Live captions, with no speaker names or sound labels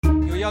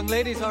young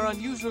ladies are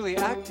unusually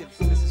active,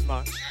 Mrs.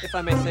 March, if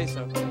I may say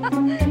so.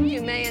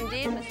 You may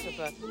indeed, Mr.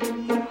 Brooke.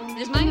 It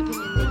is my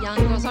opinion that young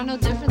girls are no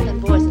different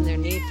than boys in their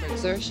need for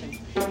exertion.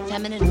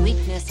 Feminine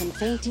weakness and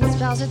fainting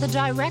spells are the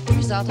direct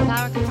result of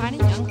our confining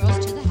young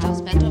girls to the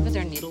house bent over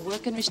their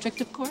needlework and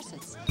restrictive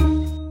corsets.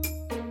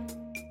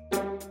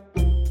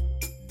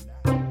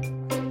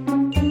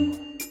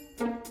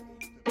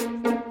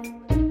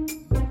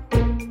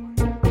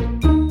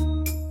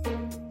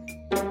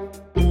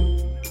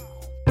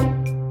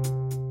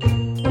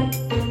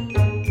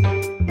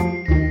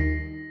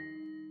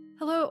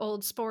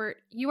 Sport.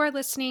 You are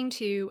listening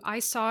to I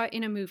Saw It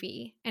in a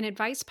Movie, an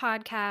advice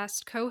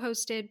podcast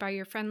co-hosted by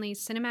your friendly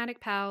cinematic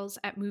pals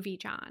at Movie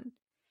John.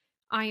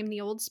 I am the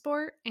old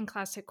sport and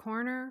classic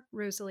coroner,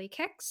 Rosalie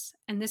Kicks,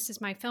 and this is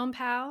my film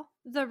pal,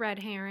 the Red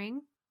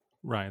Herring,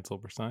 Ryan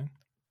Silberstein.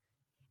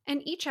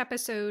 And each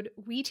episode,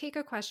 we take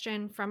a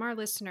question from our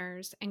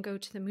listeners and go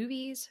to the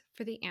movies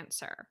for the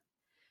answer.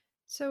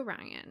 So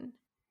Ryan,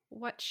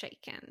 what's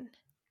shaking?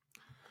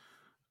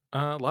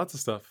 Lots of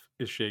stuff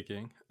is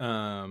shaking.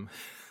 As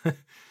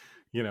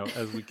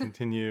we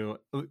continue.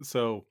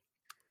 So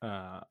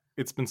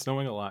it's been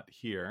snowing a lot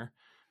here,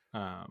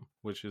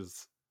 which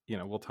is,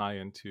 we'll tie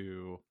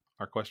into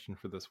our question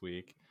for this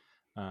week.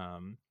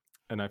 And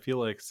I feel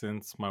like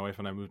since my wife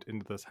and I moved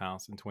into this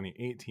house in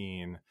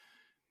 2018,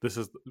 this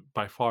is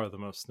by far the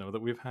most snow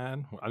that we've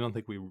had. I don't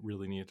think we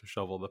really needed to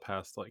shovel the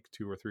past like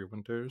 2 or 3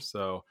 winters.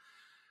 So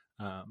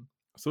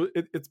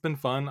it's been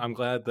fun. I'm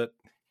glad that,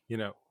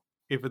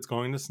 if it's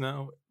going to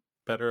snow,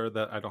 better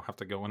that I don't have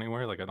to go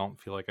anywhere. Like, I don't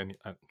feel like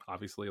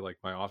obviously, like,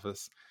 my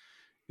office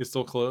is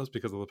still closed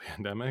because of the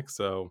pandemic.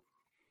 So,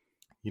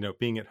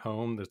 being at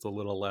home, there's a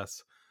little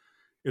less,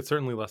 it's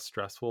certainly less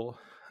stressful.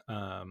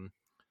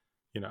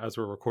 As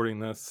we're recording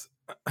this,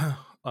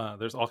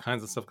 there's all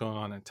kinds of stuff going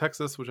on in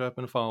Texas, which I've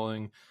been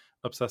following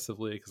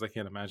obsessively because I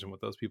can't imagine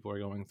what those people are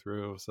going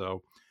through.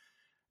 So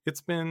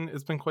it's been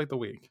quite the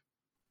week.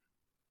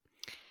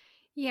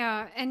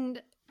 Yeah.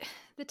 And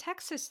the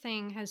Texas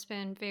thing has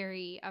been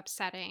very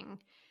upsetting,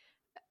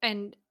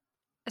 and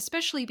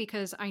especially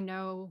because I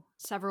know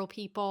several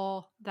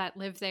people that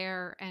live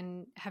there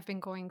and have been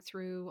going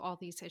through all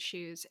these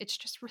issues. It's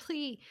just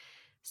really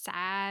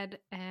sad,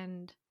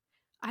 and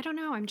I don't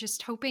know. I'm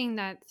just hoping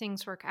that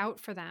things work out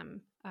for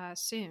them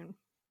soon.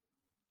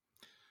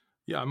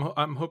 Yeah,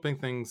 I'm hoping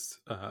things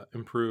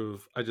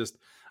improve.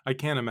 I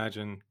can't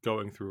imagine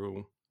going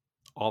through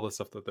all the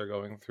stuff that they're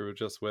going through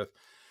just with,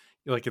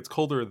 like, it's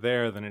colder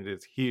there than it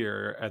is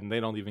here, and they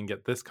don't even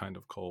get this kind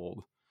of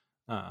cold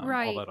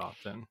Right. all that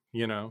often,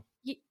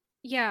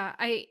 Yeah,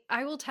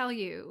 I will tell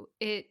you,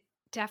 it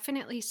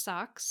definitely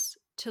sucks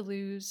to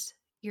lose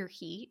your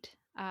heat.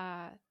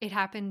 It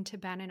happened to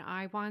Ben and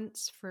I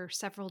once for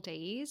several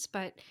days,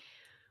 but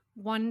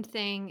one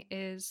thing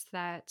is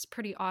that's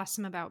pretty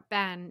awesome about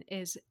Ben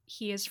is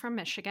he is from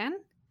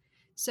Michigan.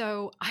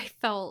 So I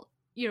felt,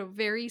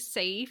 very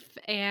safe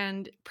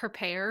and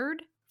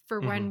prepared for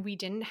when we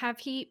didn't have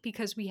heat,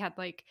 because we had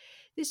like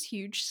this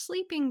huge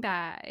sleeping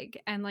bag,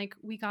 and like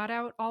we got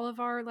out all of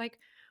our like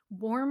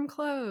warm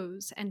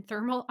clothes and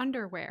thermal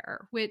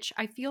underwear, which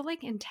I feel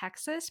like in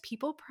Texas,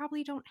 people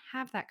probably don't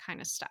have that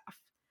kind of stuff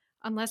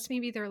unless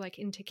maybe they're like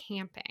into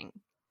camping.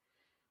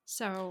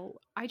 So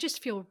I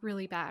just feel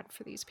really bad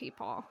for these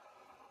people.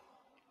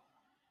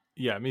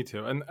 Yeah, me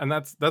too. And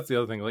that's the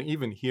other thing. Like,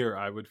 even here,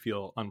 I would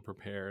feel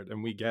unprepared,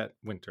 and we get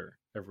winter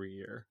every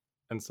year,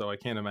 and so I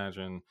can't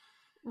imagine.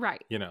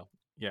 Right.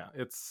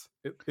 It's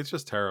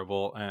just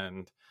terrible.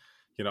 And,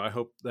 I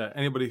hope that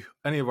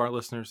any of our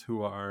listeners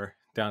who are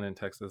down in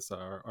Texas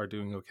are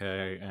doing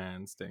okay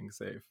and staying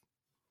safe.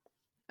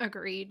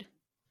 Agreed.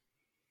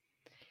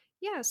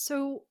 Yeah.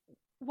 So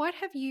what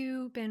have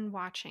you been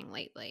watching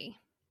lately?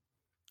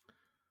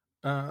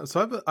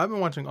 So I've been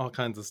watching all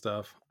kinds of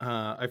stuff.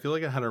 I feel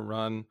like I had a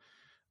run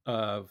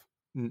of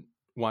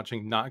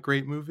watching not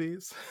great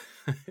movies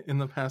in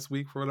the past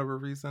week for whatever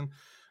reason.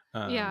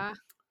 Yeah.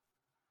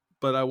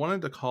 But I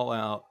wanted to call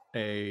out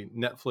a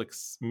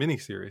Netflix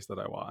miniseries that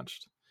I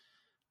watched.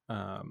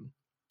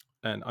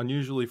 And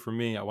unusually for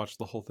me, I watched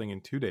the whole thing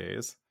in 2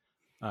 days.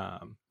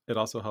 It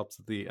also helps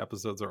that the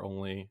episodes are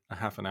only a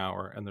half an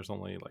hour, and there's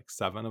only like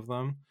 7 of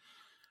them.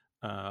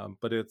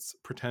 But it's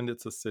Pretend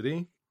It's a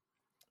City.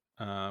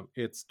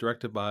 It's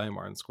directed by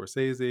Martin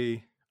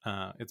Scorsese.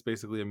 It's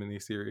basically a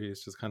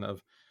miniseries just kind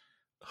of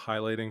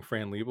highlighting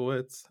Fran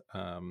Lebowitz.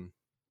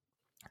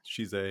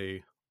 She's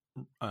a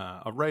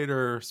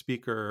writer,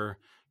 speaker,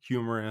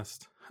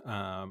 humorist,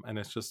 and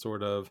it's just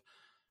sort of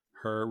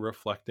her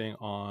reflecting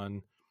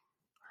on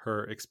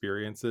her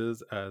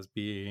experiences as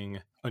being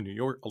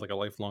a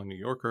lifelong New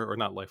Yorker, or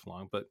not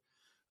lifelong, but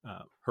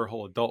her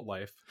whole adult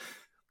life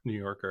New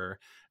Yorker,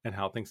 and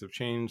how things have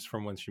changed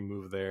from when she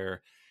moved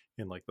there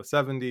in like the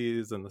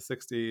 70s and the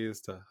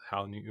 60s to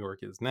how New York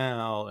is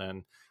now.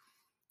 And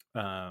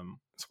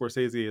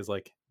Scorsese is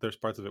like, there's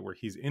parts of it where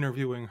he's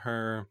interviewing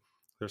her.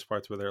 There's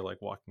parts where they're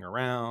like walking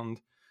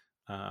around.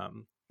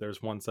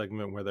 There's one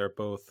segment where they're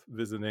both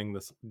visiting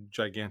this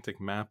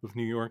gigantic map of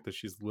New York that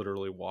she's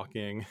literally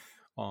walking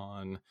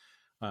on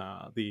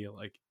the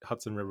like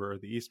Hudson River or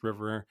the East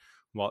River,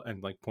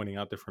 and like pointing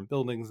out different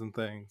buildings and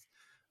things.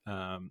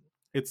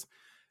 It's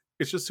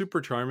just super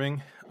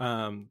charming.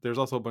 There's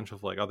also a bunch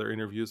of like other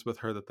interviews with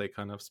her that they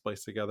kind of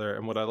splice together,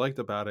 and what I liked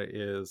about it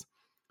is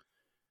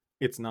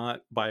it's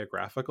not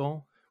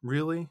biographical,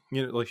 really.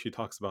 Like she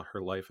talks about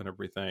her life and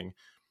everything,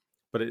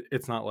 but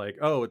it's not like,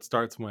 oh, it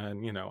starts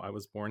when I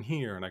was born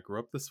here and I grew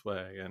up this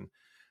way. And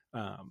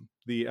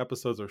the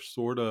episodes are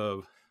sort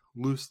of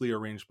loosely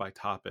arranged by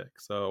topic.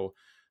 So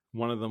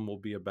one of them will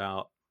be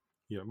about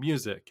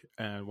music,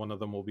 and one of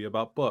them will be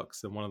about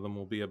books, and one of them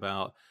will be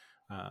about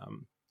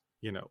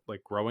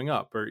like growing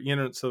up, or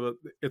so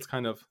it's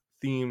kind of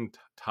themed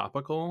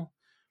topical,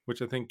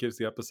 which I think gives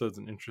the episodes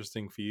an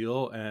interesting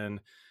feel.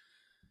 And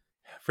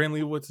Fran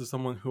Lebowitz is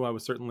someone who I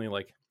was certainly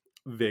like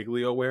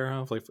vaguely aware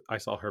of. Like I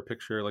saw her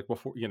picture like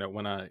before,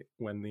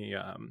 when the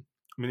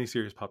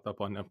miniseries popped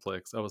up on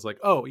Netflix, I was like,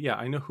 oh yeah,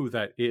 I know who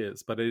that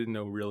is, but I didn't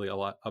know really a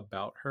lot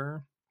about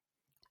her,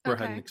 or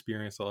hadn't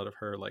experienced a lot of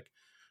her like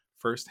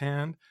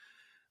firsthand.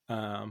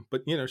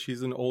 But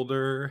she's an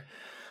older,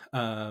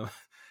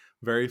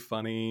 very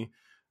funny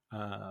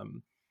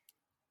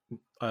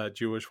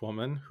Jewish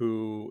woman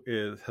who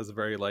has a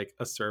very like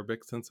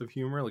acerbic sense of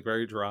humor, like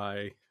very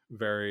dry,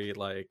 very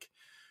like,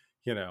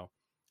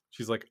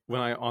 she's like,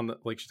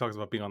 she talks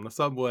about being on the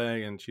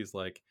subway, and she's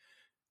like,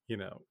 you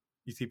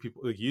see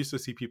people, like you used to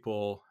see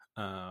people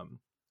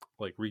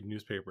like read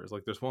newspapers.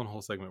 Like there's one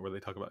whole segment where they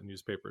talk about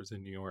newspapers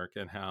in New York,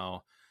 and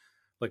how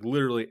like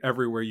literally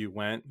everywhere you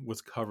went was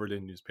covered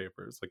in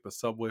newspapers. Like the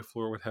subway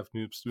floor would have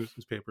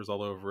newspapers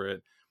all over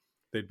it.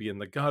 They'd be in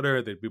the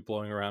gutter, they'd be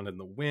blowing around in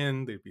the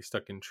wind, they'd be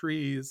stuck in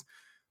trees.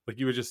 Like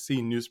you would just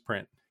see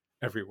newsprint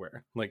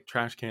everywhere, like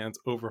trash cans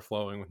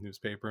overflowing with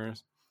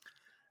newspapers.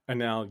 And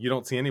now you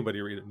don't see anybody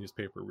read a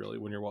newspaper really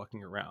when you're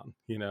walking around,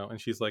 And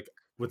she's like,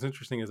 what's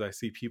interesting is I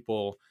see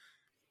people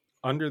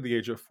under the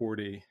age of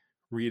 40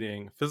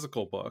 reading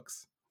physical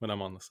books when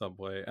I'm on the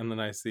subway. And then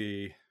I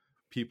see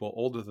people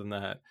older than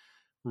that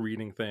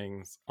reading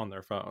things on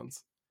their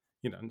phones.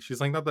 And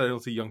she's like, not that I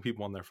don't see young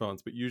people on their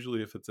phones, but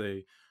usually if it's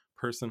a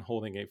person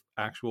holding a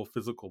actual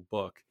physical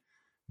book,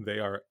 they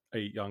are a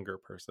younger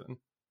person.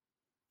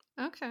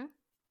 Okay.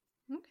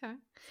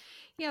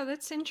 Yeah,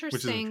 that's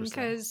interesting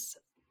because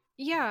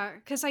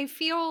I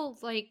feel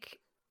like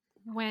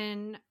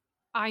when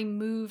I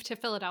moved to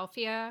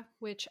Philadelphia,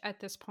 which at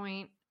this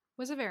point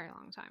was a very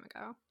long time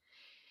ago,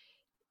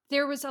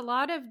 there was a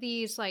lot of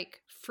these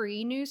like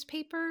free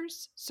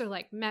newspapers. So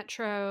like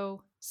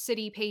Metro,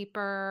 City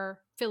Paper,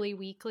 Philly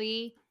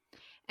Weekly.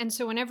 And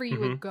so whenever you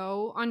would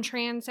go on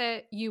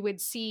transit, you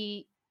would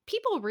see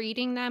people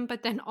reading them,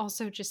 but then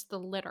also just the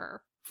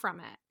litter from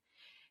it.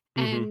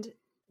 And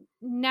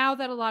now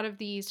that a lot of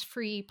these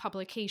free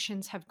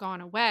publications have gone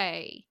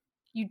away,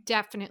 you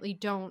definitely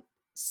don't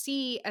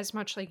see as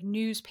much like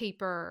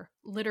newspaper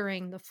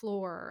littering the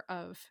floor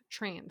of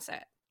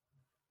transit.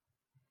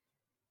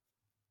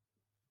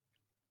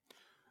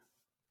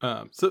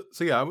 So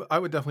yeah, I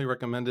would definitely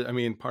recommend it. I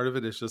mean, part of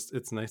it is just,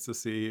 it's nice to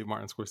see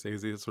Martin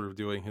Scorsese sort of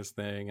doing his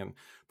thing. And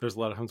there's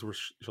a lot of times where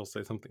she'll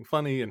say something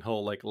funny and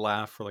he'll like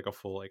laugh for like a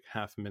full like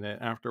half minute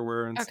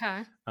afterwards.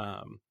 Okay.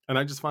 And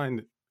I just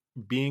find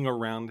being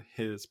around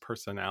his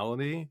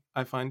personality,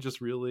 I find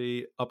just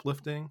really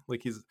uplifting.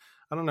 Like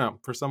I don't know,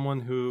 for someone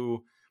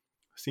who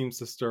seems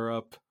to stir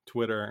up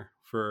Twitter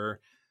for,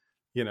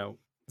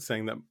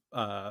 saying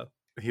that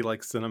he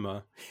likes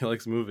cinema, he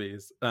likes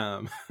movies.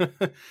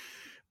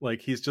 Like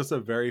he's just a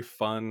very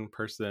fun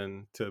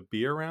person to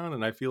be around.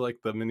 And I feel like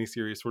the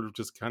miniseries sort of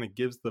just kind of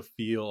gives the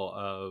feel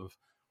of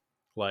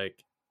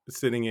like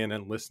sitting in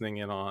and listening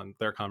in on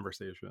their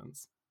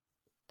conversations.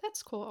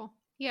 That's cool.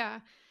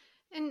 Yeah.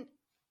 And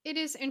it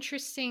is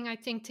interesting, I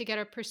think, to get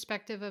a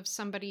perspective of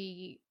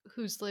somebody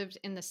who's lived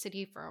in the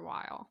city for a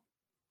while.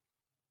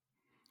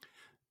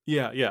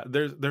 Yeah.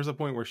 There's a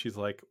point where she's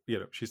like,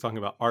 she's talking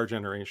about our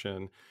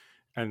generation,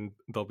 and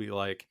they'll be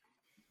like,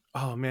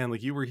 oh man,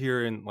 like you were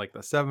here in like the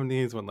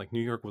 70s when like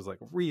New York was like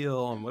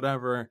real and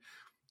whatever.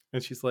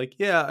 And she's like,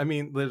 yeah, I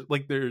mean,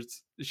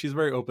 she's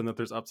very open that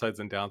there's upsides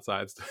and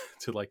downsides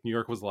to like New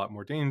York was a lot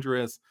more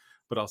dangerous,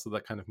 but also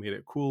that kind of made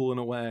it cool in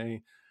a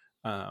way.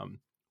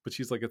 But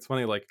she's like, it's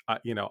funny, like,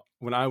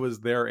 when I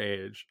was their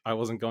age, I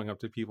wasn't going up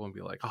to people and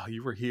be like, oh,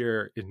 you were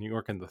here in New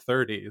York in the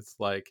 30s.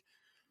 Like,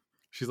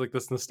 she's like,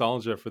 this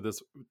nostalgia for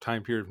this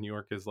time period of New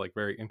York is like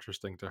very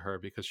interesting to her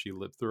because she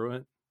lived through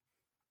it.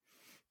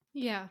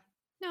 Yeah.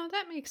 No,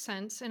 that makes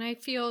sense. And I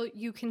feel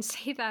you can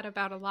say that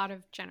about a lot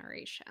of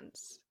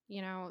generations.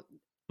 You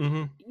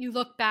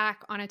look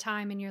back on a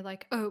time and you're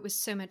like, oh, it was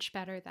so much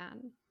better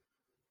then.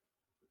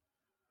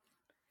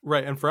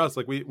 Right. And for us,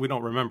 like, we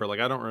don't remember. Like,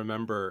 I don't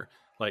remember,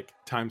 like,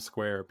 Times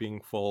Square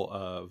being full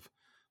of,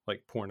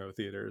 like, porno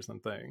theaters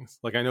and things.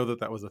 Like, I know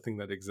that was a thing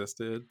that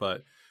existed,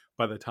 but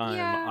by the time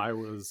I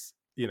was,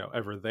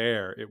 ever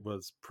there, it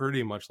was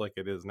pretty much like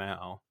it is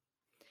now.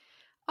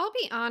 I'll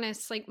be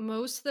honest, like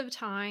most of the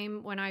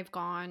time when I've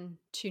gone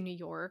to New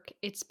York,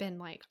 it's been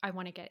like, I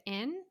want to get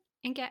in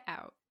and get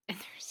out. And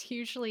there's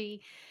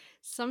usually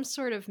some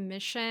sort of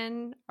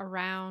mission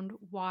around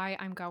why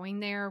I'm going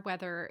there,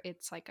 whether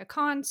it's like a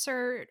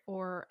concert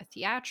or a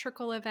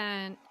theatrical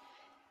event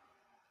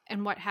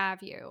and what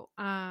have you.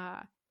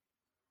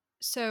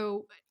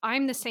 So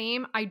I'm the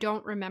same. I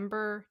don't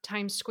remember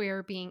Times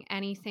Square being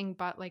anything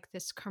but like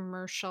this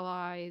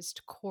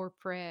commercialized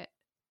corporate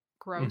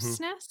Hmm.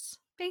 grossness,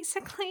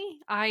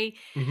 basically. I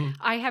Hmm.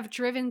 I have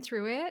driven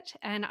through it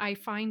and I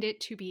find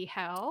it to be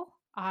hell.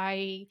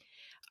 I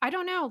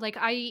don't know, like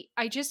I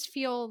just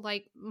feel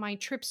like my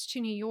trips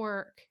to New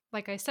York,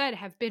 like I said,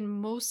 have been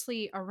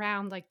mostly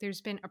around like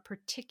there's been a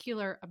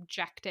particular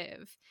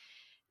objective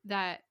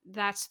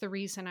that's the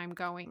reason I'm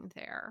going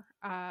there.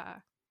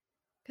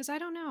 Because I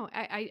don't know,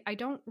 I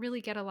don't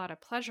really get a lot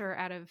of pleasure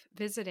out of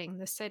visiting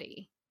the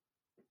city.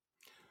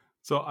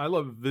 So I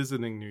love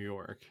visiting New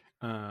York.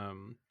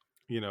 Um,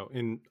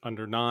 in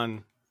under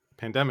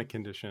non-pandemic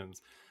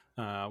conditions,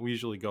 we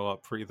usually go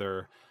up for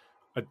either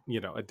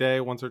a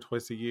day once or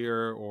twice a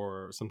year,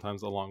 or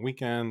sometimes a long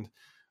weekend.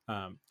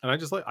 And I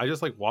just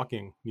like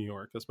walking New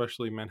York,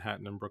 especially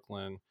Manhattan and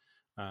Brooklyn.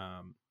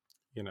 Um,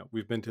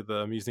 we've been to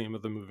the Museum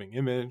of the Moving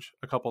Image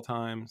a couple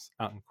times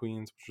out in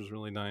Queens, which was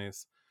really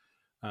nice.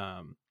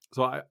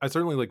 So I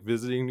certainly like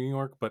visiting New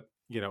York, but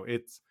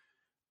it's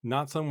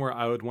not somewhere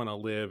I would want to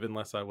live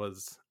unless I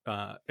was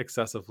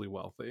excessively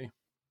wealthy.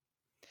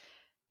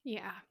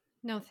 Yeah,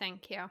 no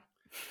thank you.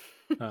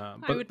 I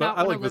But would but not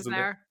I want to like live visiting.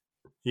 there.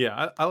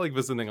 Yeah, I like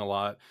visiting a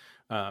lot.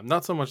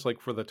 Not so much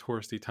like for the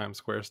touristy Times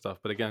Square stuff,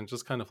 but again,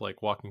 just kind of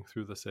like walking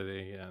through the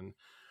city. And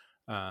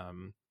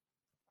um,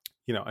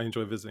 I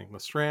enjoy visiting the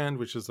Strand,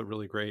 which is a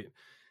really great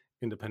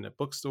independent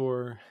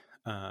bookstore.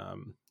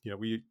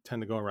 We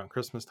tend to go around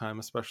Christmas time,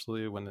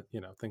 especially when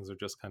things are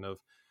just kind of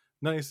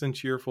nice and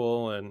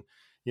cheerful. And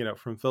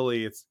from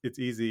Philly, it's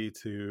easy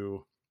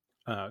to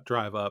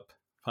drive up,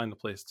 find a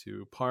place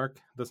to park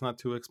that's not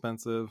too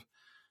expensive.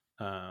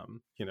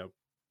 Um, you know,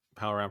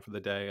 Pal around for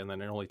the day, and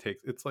then it only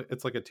takes it's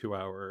like a 2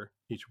 hour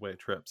each way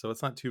trip, so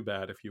it's not too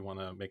bad if you want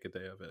to make a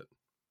day of it.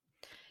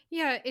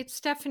 Yeah, it's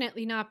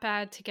definitely not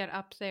bad to get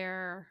up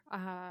there.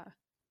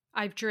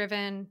 I've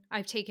driven,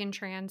 I've taken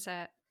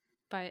transit,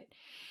 but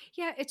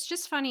yeah, it's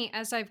just funny.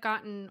 As I've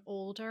gotten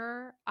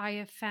older, I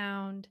have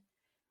found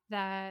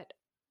that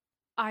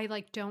I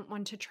like don't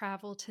want to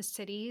travel to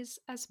cities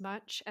as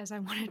much as I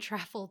want to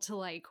travel to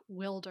like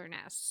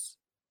wilderness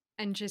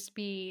and just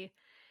be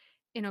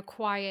in a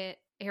quiet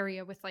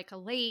area with like a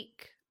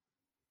lake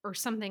or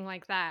something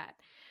like that.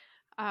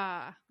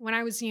 When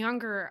I was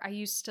younger, I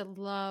used to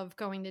love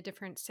going to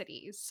different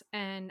cities,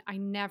 and I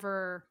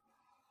never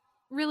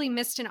really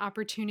missed an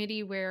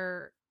opportunity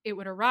where it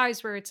would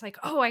arise where it's like,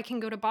 oh, I can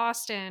go to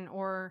Boston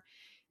or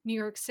New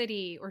York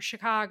City or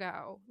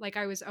Chicago. Like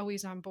I was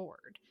always on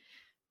board.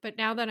 But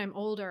now that I'm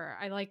older,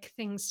 I like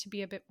things to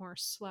be a bit more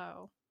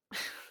slow.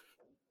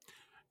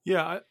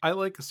 Yeah, I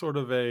like sort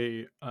of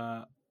a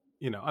I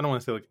don't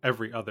want to say like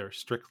every other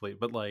strictly,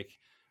 but like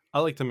I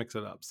like to mix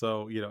it up.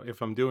 So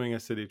if I'm doing a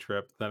city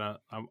trip, then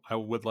I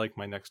would like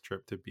my next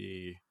trip to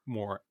be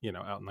more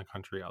out in the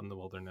country, out in the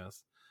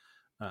wilderness,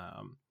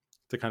 um,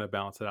 to kind of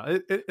balance it out.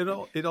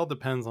 It all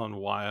depends on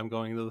why I'm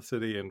going to the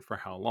city and for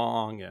how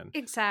long, and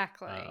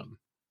Exactly. um,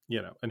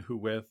 and who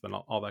with, and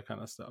all that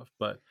kind of stuff.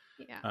 But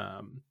Yeah.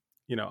 um,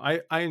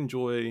 I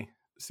enjoy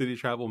city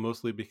travel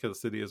mostly because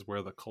city is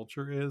where the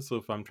culture is. So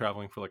if I'm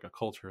traveling for like a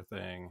culture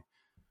thing,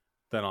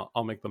 then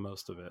I'll make the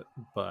most of it.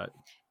 But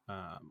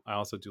I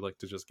also do like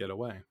to just get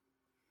away.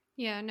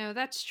 Yeah, no,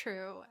 that's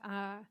true.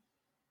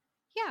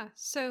 Yeah,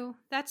 so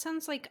that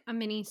sounds like a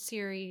mini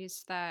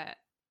series that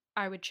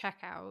I would check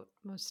out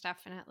most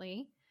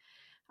definitely.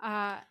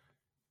 Uh,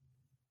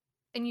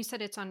 and you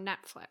said it's on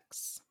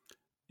Netflix.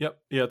 Yep,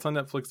 yeah, it's on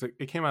Netflix.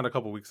 It came out a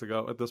couple weeks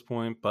ago at this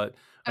point, but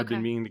I've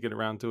been Okay. meaning to get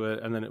around to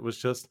it. And then it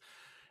was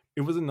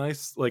a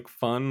nice, like,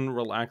 fun,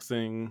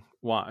 relaxing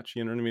watch.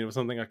 You know what I mean? It was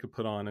something I could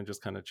put on and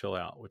just kind of chill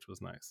out, which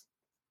was nice.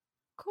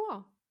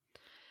 Cool.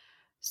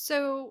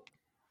 So,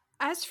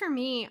 as for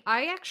me,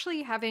 I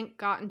actually haven't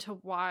gotten to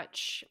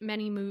watch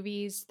many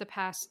movies the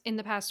past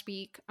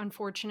week,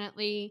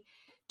 unfortunately,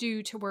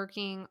 due to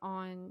working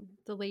on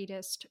the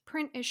latest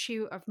print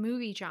issue of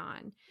Movie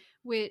John,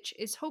 which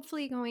is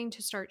hopefully going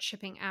to start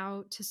shipping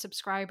out to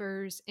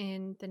subscribers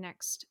in the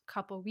next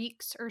couple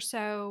weeks or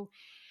so.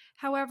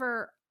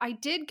 However, I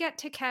did get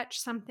to catch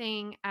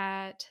something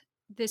at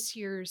this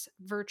year's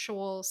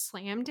virtual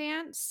slam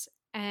dance,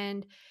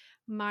 and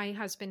my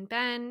husband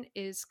Ben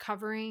is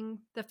covering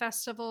the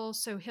festival,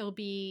 so he'll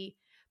be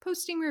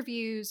posting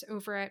reviews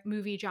over at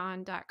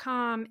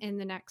moviejohn.com in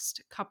the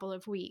next couple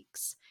of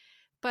weeks.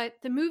 But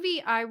the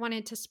movie I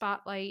wanted to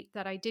spotlight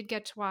that I did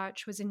get to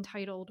watch was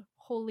entitled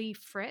Holy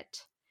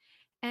Frit.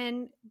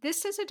 And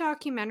this is a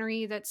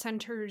documentary that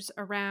centers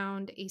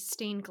around a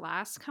stained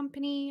glass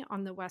company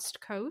on the West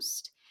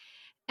Coast.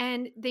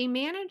 And they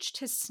managed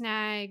to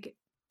snag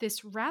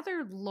this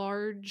rather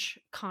large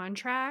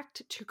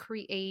contract to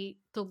create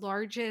the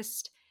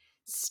largest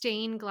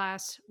stained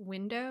glass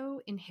window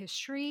in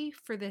history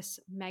for this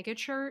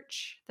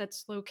megachurch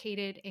that's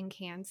located in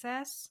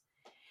Kansas.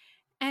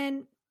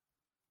 And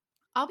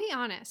I'll be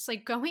honest,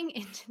 like going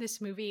into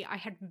this movie, I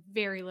had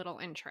very little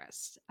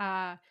interest.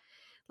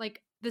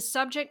 Like the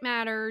subject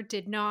matter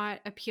did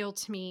not appeal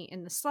to me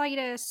in the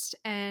slightest.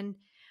 And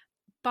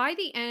by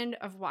the end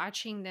of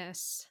watching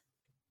this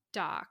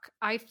doc,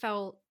 I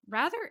felt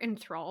rather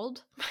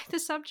enthralled by the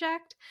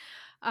subject.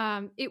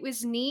 It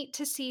was neat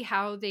to see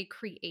how they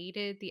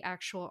created the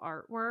actual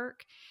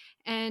artwork.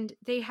 And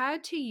they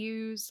had to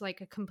use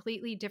like a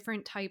completely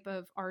different type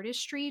of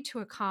artistry to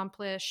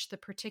accomplish the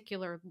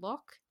particular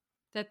look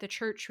that the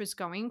church was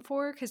going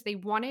for, because they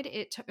wanted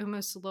it to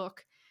almost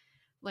look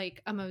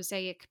like a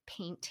mosaic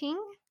painting,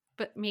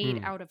 but made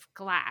Hmm. out of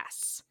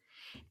glass.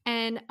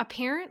 And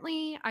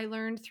apparently, I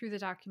learned through the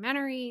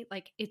documentary,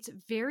 like it's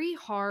very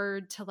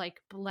hard to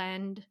like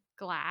blend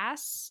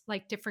glass,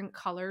 like different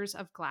colors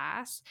of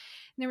glass.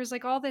 And there was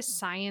like all this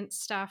science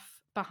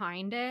stuff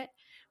behind it,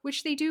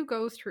 which they do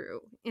go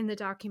through in the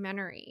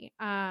documentary.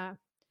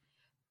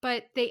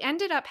 But they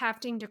ended up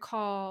having to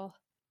call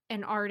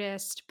an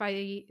artist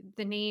by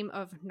the name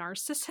of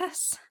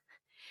Narcissus,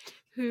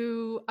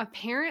 who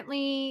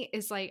apparently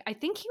is like, I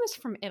think he was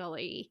from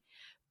Italy,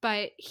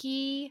 but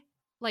he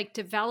like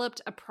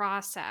developed a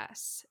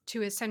process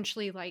to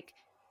essentially like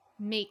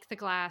make the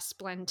glass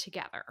blend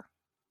together.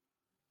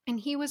 And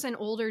he was an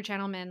older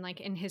gentleman, like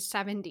in his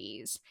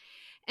 70s.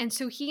 And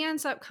so he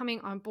ends up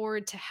coming on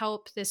board to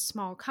help this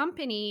small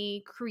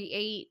company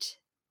create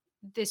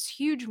this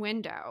huge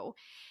window.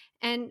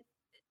 And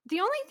the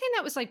only thing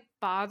that was like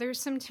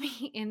bothersome to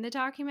me in the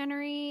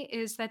documentary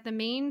is that the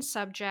main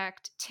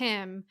subject,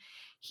 Tim,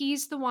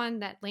 he's the one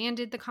that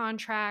landed the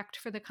contract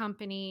for the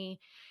company.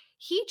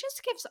 He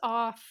just gives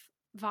off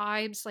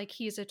vibes like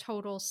he's a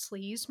total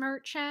sleaze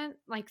merchant,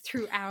 like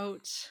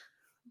throughout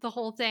the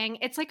whole thing.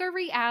 It's like a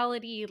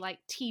reality, like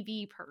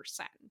TV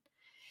person.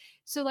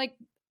 So, like,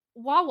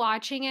 while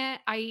watching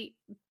it,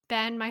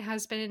 Ben, my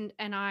husband,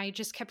 and I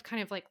just kept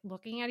kind of like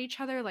looking at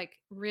each other, like,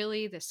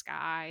 really, this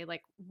guy,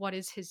 like, what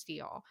is his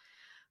deal?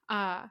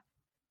 But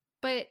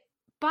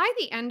by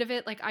the end of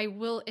it, like, I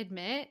will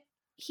admit,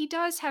 he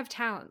does have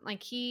talent.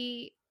 Like,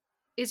 he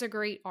is a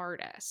great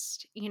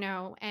artist, you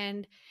know,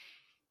 and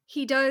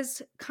he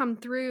does come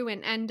through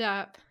and end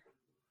up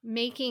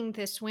making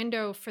this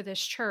window for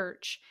this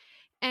church.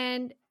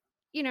 And,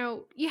 you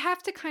know, you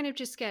have to kind of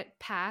just get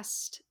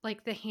past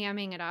like the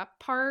hamming it up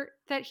part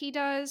that he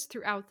does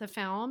throughout the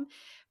film.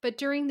 But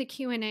during the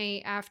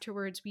Q&A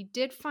afterwards, we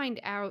did find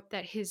out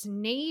that his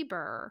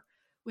neighbor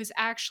was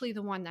actually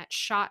the one that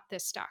shot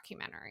this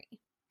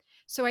documentary.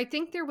 So I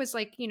think there was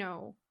like, you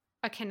know,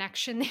 a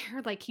connection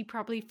there. Like he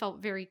probably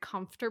felt very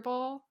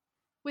comfortable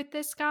with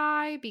this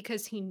guy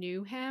because he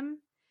knew him.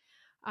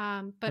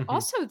 But Mhm.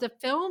 also the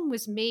film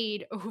was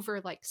made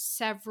over like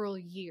several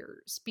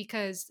years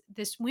because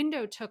this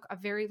window took a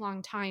very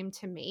long time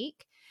to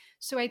make.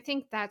 So I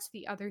think that's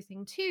the other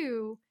thing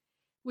too,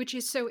 which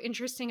is so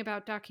interesting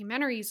about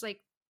documentaries.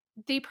 Like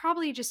they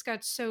probably just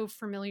got so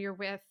familiar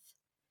with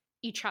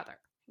each other,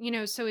 you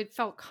know, so it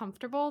felt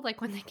comfortable. Like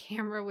when the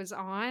camera was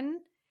on,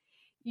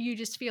 you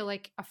just feel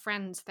like a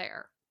friend's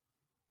there.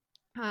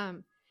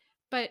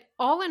 But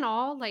all in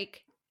all,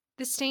 like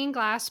the stained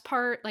glass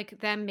part, like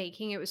them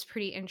making it was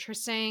pretty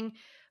interesting.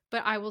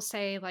 But I will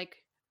say,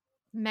 like,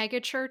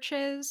 mega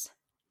churches,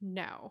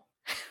 no.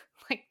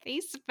 Like they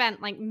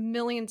spent like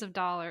millions of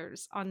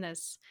dollars on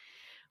this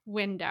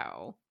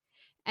window.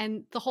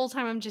 And the whole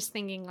time I'm just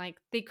thinking like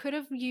they could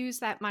have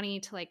used that money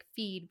to like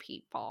feed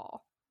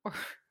people or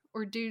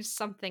or do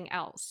something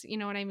else. You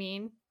know what I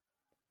mean?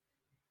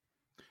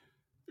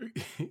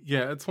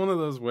 Yeah, it's one of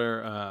those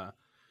where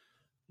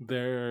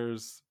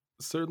there's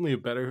certainly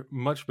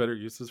much better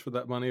uses for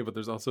that money, but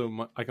there's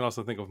also I can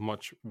also think of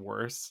much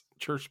worse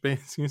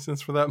church-based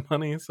uses for that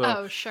money. So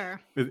Oh,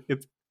 sure.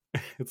 it's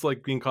it's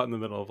like being caught in the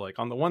middle of like,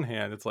 on the one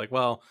hand, it's like,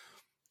 well,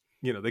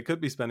 you know, they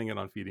could be spending it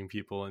on feeding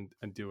people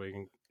and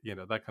doing, you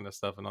know, that kind of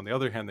stuff, and on the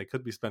other hand, they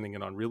could be spending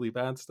it on really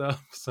bad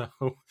stuff. So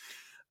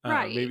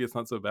Right. maybe it's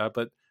not so bad,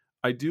 but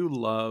I do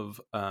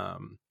love.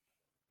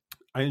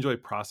 I enjoy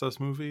process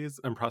movies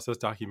and process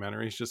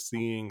documentaries. Just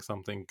seeing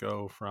something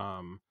go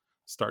from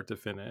start to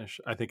finish,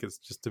 I think it's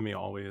just, to me,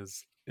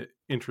 always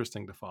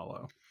interesting to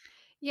follow.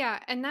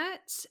 Yeah, and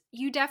that's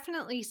you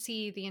definitely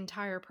see the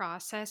entire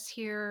process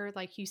here.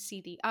 Like you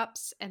see the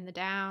ups and the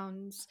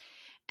downs.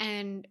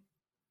 And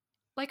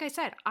like I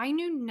said, I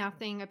knew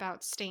nothing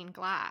about stained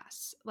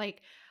glass.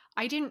 Like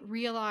I didn't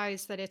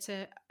realize that it's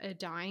a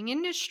dying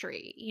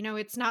industry. You know,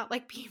 it's not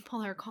like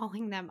people are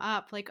calling them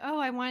up like, oh,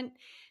 I want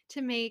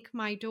to make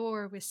my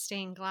door with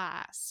stained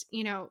glass.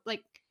 You know,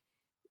 like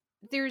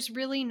there's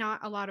really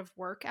not a lot of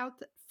work out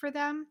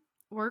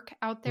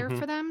there Hmm.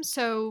 for them.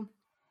 So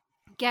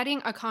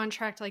getting a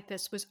contract like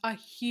this was a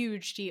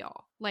huge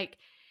deal. Like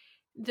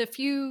the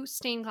few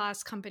stained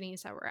glass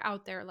companies that were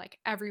out there, like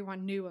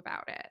everyone knew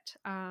about it.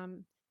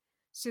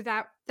 So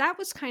that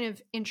was kind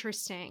of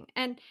interesting.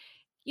 And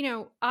you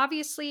know,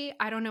 obviously,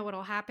 I don't know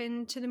what'll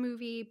happen to the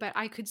movie, but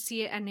I could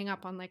see it ending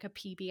up on like a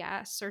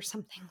PBS or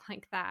something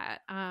like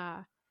that.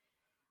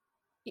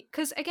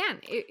 Because again,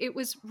 it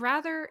was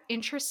rather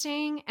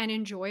interesting and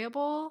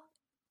enjoyable,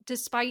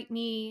 despite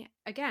me,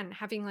 again,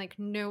 having like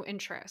no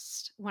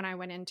interest when I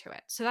went into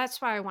it. So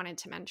that's why I wanted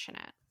to mention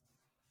it.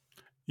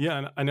 Yeah,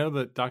 and I know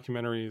that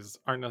documentaries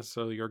aren't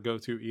necessarily your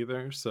go-to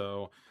either,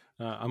 so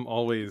I'm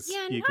always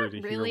Yeah, eager not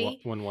to hear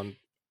really. when one.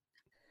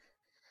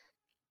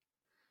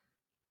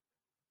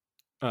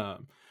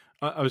 Um,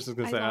 I was just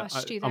gonna I say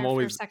lost you I'm there for a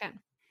always second.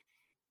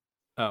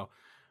 oh,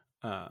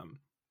 um,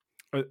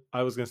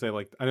 I was gonna say,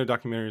 like, I know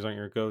documentaries aren't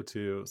your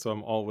go-to, so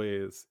I'm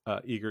always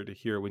eager to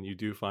hear when you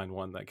do find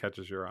one that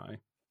catches your eye.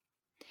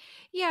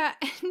 Yeah,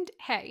 and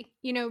hey,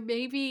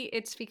 maybe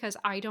it's because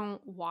I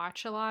don't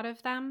watch a lot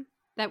of them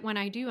that when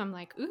I do, I'm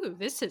like, ooh,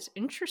 this is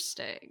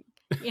interesting,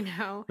 you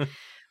know?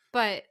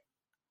 But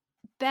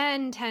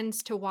Ben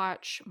tends to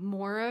watch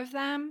more of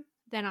them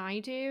than I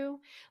do.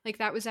 Like,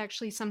 that was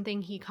actually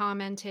something he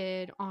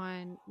commented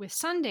on with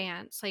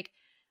Sundance. Like,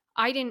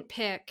 I didn't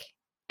pick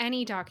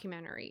any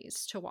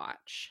documentaries to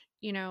watch,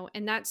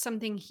 and that's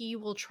something he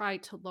will try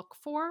to look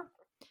for.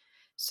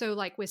 So,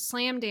 like with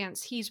Slam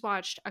Dance, he's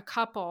watched a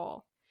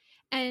couple.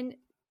 And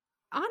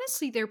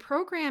honestly, their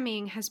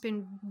programming has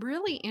been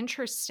really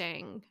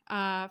interesting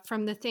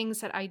from the things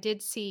that I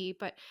did see.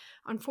 But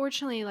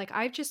unfortunately, like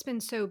I've just been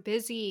so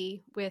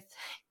busy with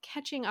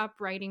catching up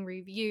writing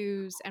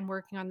reviews and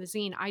working on the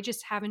zine, I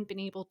just haven't been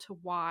able to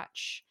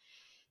watch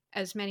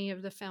as many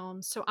of the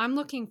films. So I'm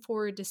looking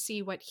forward to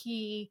see what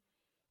he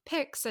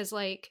picks as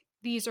like,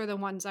 these are the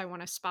ones I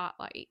want to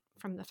spotlight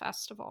from the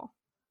festival.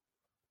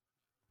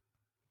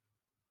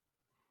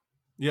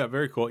 Yeah,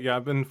 very cool. Yeah,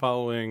 I've been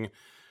following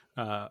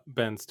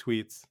Ben's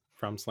tweets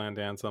from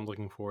Slamdance. I'm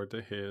looking forward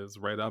to his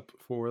write-up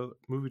for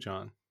Movie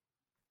John.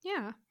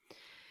 Yeah.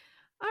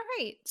 All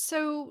right.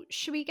 So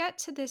should we get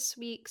to this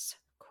week's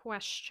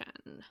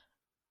question?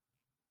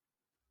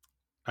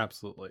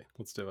 Absolutely.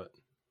 Let's do it.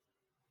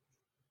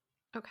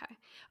 Okay.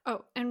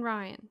 Oh, and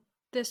Ryan,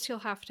 this you'll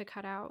have to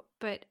cut out,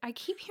 but I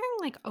keep hearing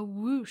like a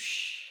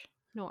whoosh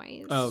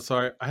noise. Oh,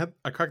 sorry.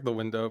 I cracked the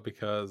window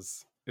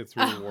because it's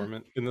really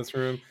warm in this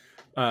room.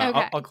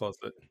 Okay. I'll close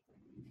it.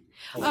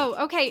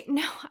 Okay.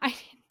 No,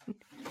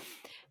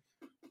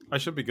 I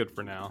should be good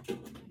for now.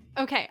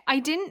 Okay. I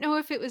didn't know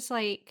if it was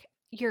like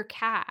your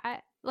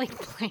cat like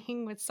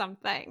playing with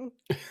something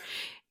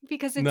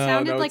because it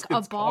sounded like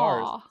it's a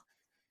ball. Cars.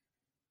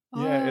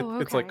 Yeah, Oh,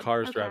 it's like okay.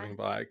 cars Okay. driving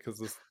by because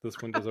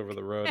this window's over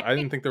the road. I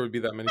didn't think there would be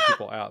that many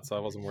people out, so I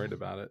wasn't worried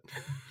about it.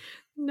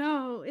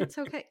 No, it's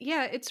okay.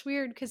 Yeah, it's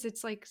weird because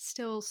it's like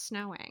still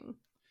snowing,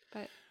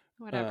 but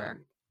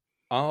whatever.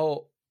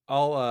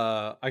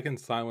 I can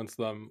silence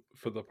them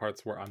for the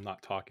parts where I'm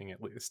not talking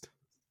at least.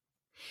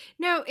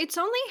 No, it's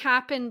only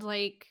happened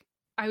like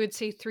I would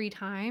say 3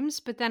 times,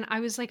 but then I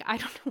was like, I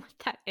don't know what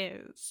that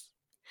is.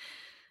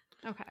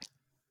 Okay.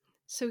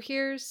 So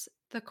here's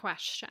the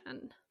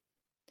question.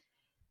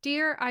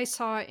 Dear I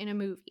Saw in a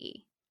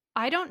Movie,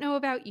 I don't know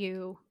about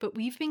you, but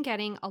we've been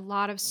getting a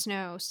lot of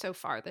snow so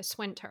far this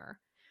winter.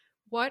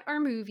 What are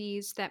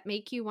movies that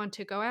make you want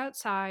to go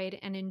outside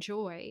and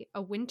enjoy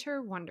a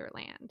winter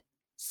wonderland?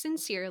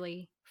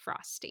 Sincerely,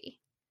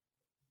 Frosty.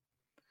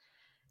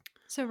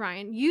 So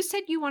Ryan, you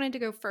said you wanted to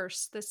go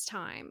first this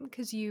time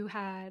because you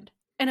had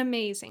an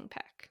amazing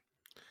pick.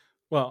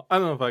 Well, I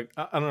don't know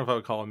if I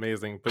would call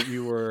amazing, but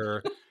you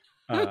were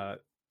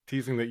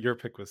teasing that your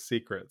pick was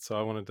secret, so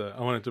I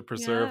wanted to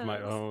preserve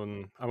my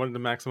own. I wanted to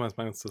maximize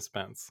my own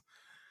suspense.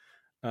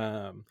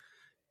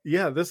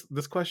 Yeah,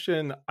 this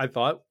question, I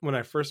thought when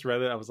I first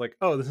read it, I was like,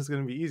 oh, this is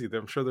going to be easy.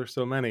 I'm sure there's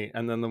so many.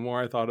 And then the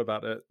more I thought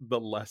about it, the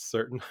less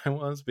certain I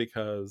was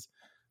because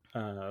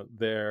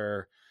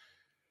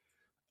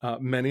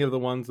many of the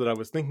ones that I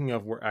was thinking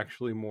of were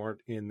actually more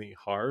in the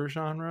horror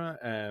genre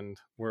and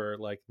were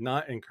like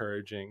not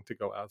encouraging to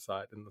go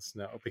outside in the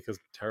snow because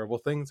terrible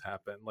things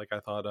happen. Like I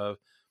thought of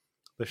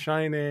The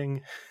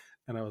Shining,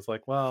 and I was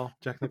like, well,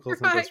 Jack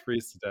Nicholson does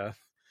freeze to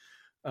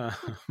death.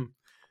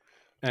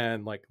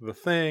 And like The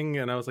Thing,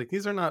 and I was like,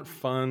 these are not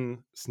fun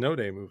snow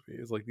day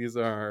movies. Like these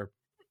are,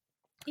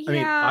 I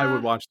mean, I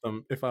would watch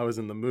them if I was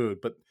in the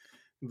mood, but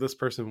this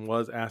person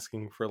was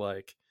asking for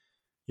like,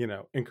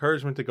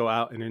 encouragement to go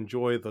out and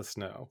enjoy the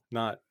snow,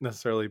 not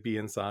necessarily be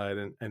inside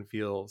and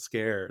feel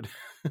scared.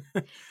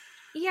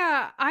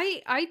 Yeah,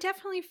 I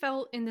definitely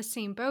felt in the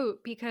same boat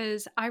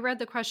because I read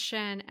the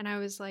question and I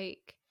was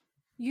like,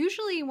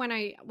 usually when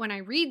I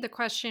read the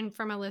question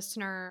from a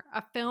listener,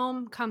 a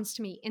film comes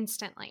to me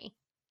instantly.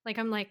 Like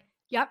I'm like,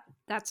 yep,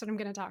 that's what I'm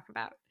going to talk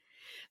about.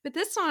 But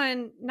this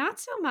one, not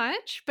so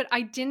much, but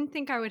I didn't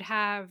think I would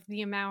have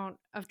the amount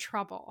of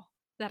trouble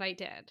that I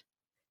did.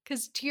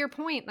 Because to your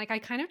point, like I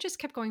kind of just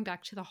kept going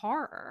back to the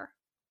horror.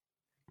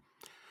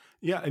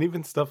 Yeah, and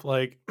even stuff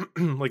like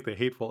like The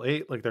Hateful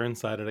Eight, like they're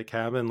inside at a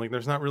cabin. Like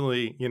there's not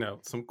really,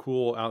 some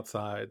cool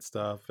outside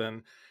stuff.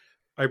 And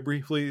I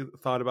briefly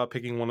thought about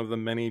picking one of the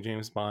many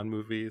James Bond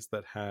movies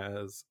that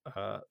has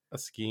a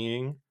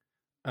skiing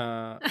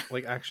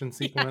like action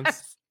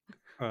sequence.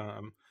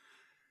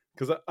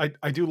 Because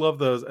I do love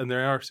those, and they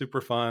are super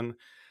fun.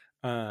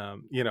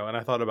 And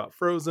I thought about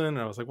Frozen, and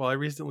I was like, well, I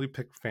recently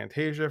picked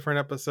Fantasia for an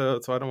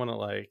episode, so I don't want to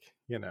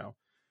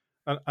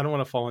I don't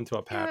want to fall into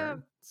a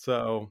pattern.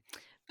 So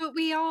But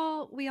we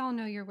all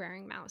know you're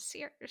wearing mouse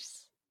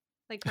ears,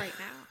 like right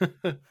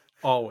now.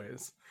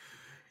 Always.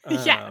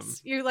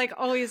 Yes, you like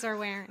always are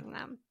wearing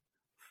them.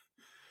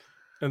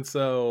 And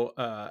so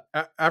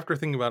after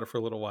thinking about it for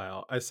a little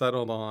while, I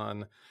settled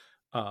on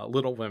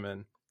Little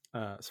Women,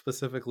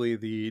 specifically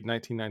the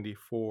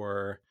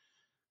 1994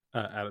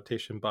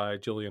 adaptation by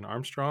Gillian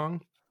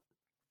Armstrong.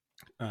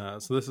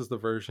 So this is the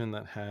version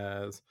that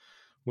has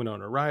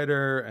Winona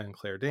Ryder and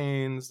Claire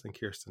Danes and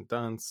Kirsten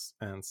Dunst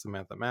and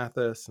Samantha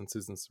Mathis, and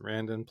Susan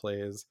Sarandon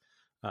plays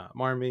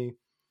Marmee.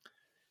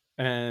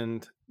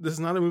 And this is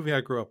not a movie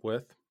I grew up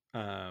with.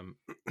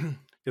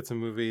 It's a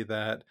movie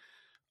that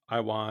I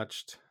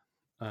watched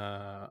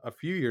a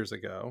few years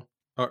ago,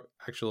 or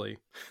actually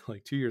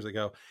like 2 years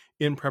ago,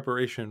 in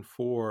preparation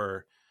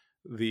for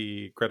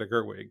the Greta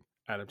Gerwig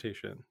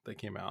adaptation that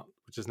came out,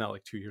 which is now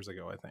like 2 years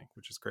ago, I think,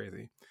 which is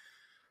crazy.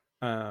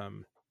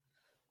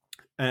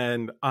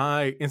 And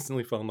I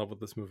instantly fell in love with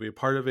this movie.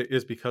 Part of it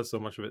is because so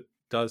much of it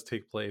does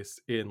take place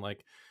in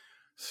like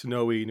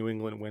snowy New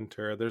England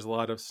winter. There's a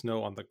lot of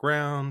snow on the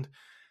ground.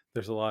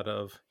 There's a lot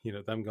of,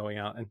 them going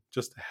out and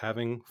just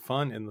having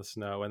fun in the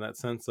snow, and that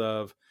sense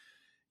of,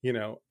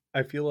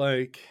 I feel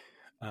like,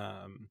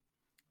 a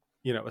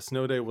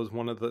snow day was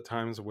one of the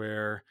times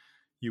where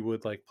you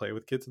would like play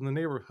with kids in the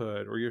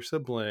neighborhood or your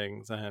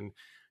siblings, and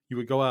you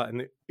would go out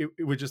and it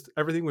would just,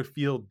 everything would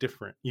feel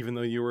different, even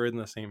though you were in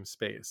the same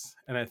space.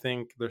 And I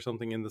think there's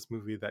something in this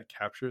movie that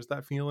captures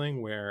that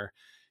feeling where,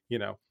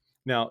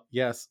 now,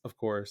 yes, of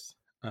course,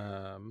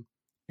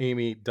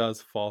 Amy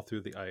does fall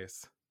through the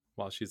ice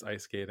while she's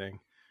ice skating,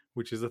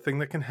 which is a thing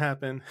that can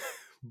happen.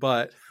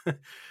 But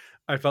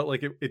I felt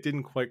like it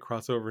didn't quite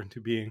cross over into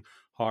being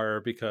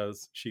horror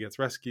because she gets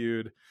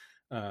rescued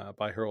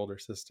by her older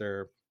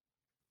sister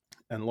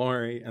and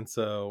Laurie. And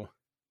so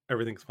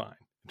everything's fine.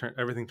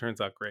 Everything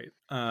turns out great.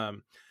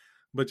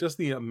 But just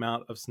the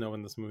amount of snow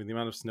in this movie, the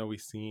amount of snowy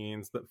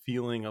scenes, the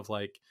feeling of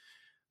like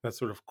that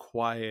sort of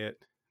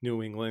quiet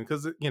New England,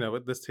 because,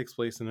 this takes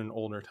place in an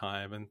older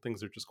time and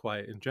things are just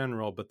quiet in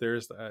general, but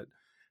there's that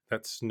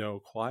snow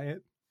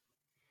quiet.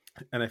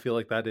 And I feel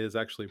like that is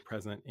actually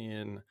present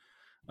in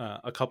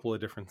a couple of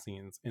different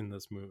scenes in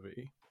this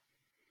movie.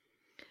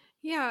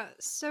 Yeah,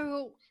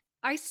 so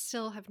I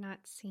still have not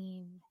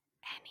seen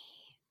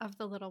any of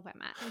the Little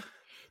Women,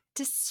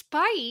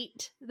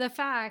 despite the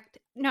fact,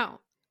 no,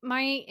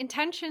 my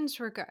intentions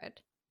were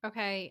good.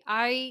 Okay,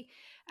 I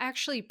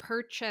actually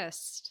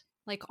purchased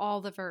like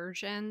all the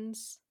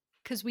versions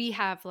because we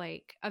have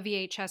like a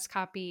VHS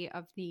copy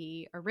of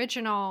the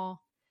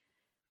original.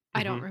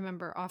 I don't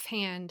remember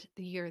offhand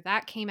the year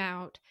that came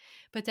out,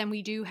 but then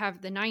we do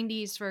have the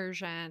 90s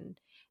version.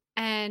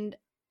 And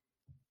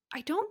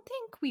I don't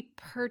think we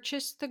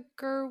purchased the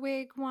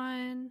Gerwig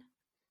one,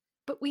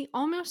 but we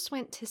almost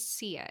went to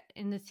see it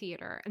in the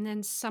theater, and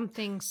then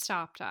something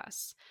stopped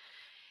us.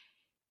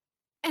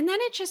 And then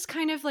it just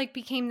kind of like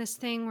became this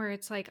thing where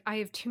it's like I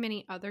have too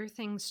many other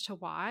things to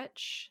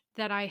watch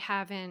that I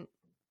haven't,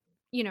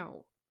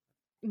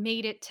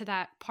 made it to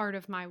that part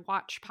of my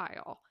watch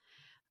pile.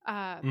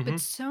 But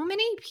so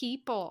many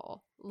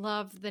people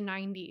love the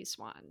 90s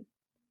one.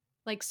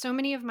 Like so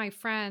many of my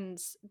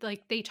friends,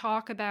 like they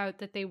talk about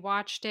that they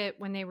watched it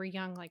when they were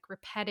young, like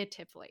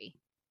repetitively.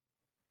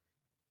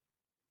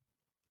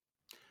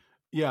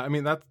 Yeah, I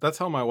mean that's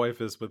how my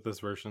wife is with this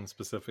version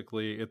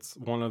specifically. It's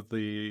one of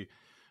the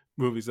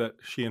movies that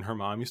she and her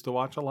mom used to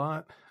watch a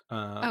lot,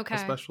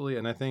 especially.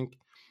 And I think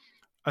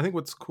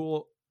what's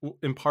cool,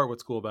 in part,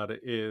 what's cool about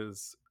it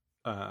is,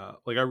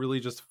 like I really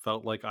just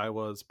felt like I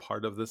was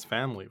part of this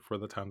family for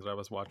the time that I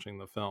was watching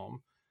the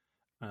film.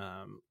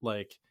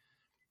 Like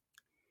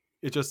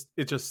it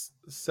just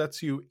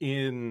sets you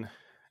in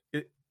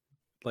it,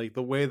 like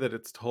the way that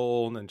it's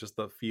told and just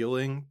the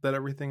feeling that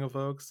everything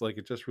evokes. Like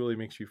it just really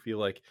makes you feel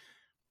like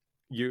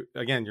you're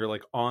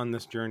like on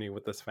this journey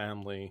with this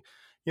family,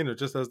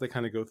 just as they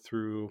kind of go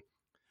through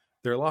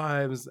their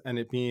lives, and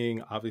it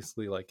being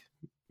obviously like,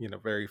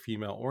 very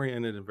female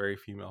oriented and very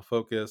female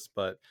focused.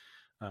 But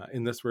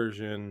in this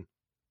version,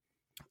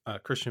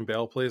 Christian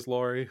Bale plays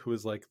Laurie, who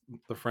is like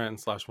the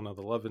friend / one of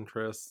the love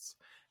interests.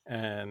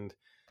 And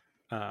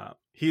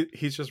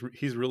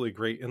he's really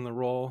great in the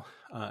role,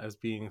 as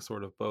being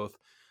sort of both,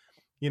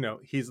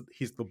 he's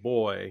the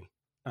boy,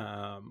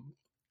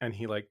 and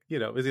he like,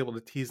 is able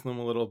to tease them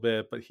a little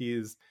bit, but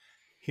he's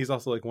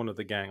also like one of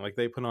the gang. Like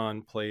they put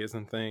on plays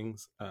and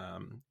things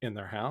in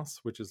their house,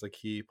 which is a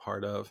key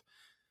part of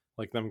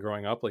like them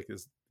growing up. Like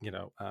is,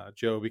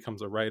 Joe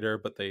becomes a writer,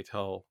 but they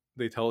tell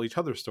each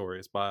other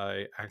stories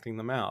by acting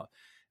them out,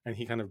 and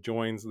he kind of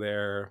joins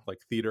their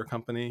like theater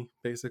company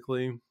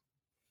basically,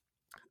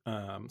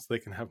 so they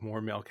can have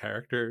more male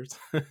characters.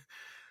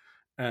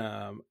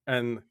 And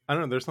I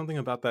don't know, there's something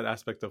about that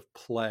aspect of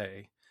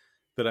play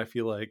that I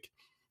feel like,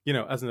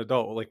 as an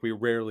adult, like we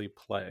rarely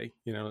play.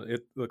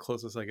 The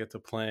closest I get to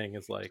playing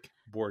is like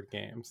board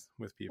games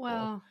with people.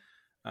 Well,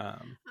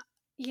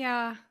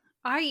 yeah,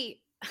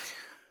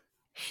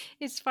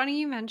 it's funny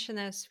you mention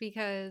this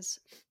because,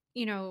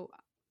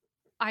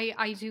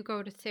 I do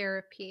go to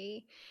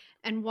therapy,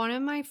 And one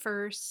of my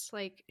first,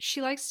 like,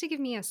 she likes to give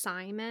me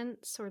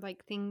assignments or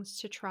like things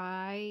to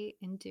try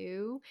and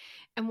do.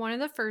 And one of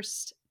the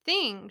first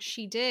things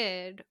she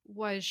did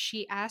was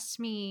she asked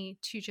me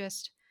to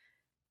just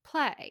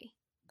play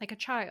like a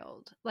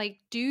child,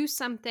 like do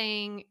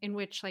something in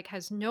which like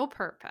has no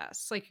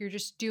purpose, like you're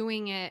just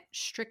doing it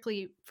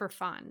strictly for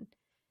fun.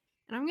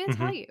 And I'm going to Hmm.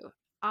 tell you,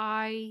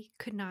 I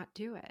could not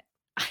do it.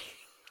 I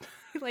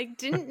like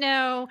didn't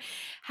know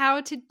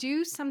how to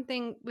do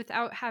something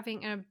without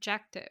having an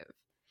objective,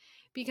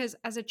 because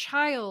as a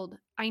child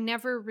I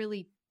never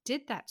really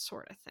did that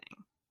sort of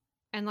thing,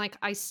 and like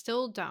I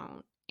still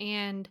don't.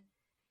 And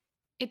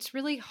it's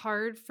really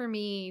hard for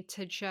me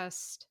to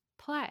just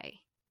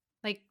play.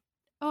 Like,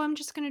 oh, I'm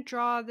just going to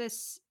draw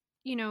this,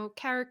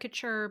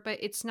 caricature, but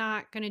it's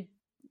not going to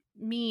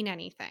mean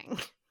anything.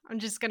 I'm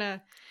just going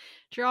to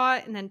draw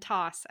it and then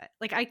toss it.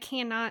 Like, I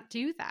cannot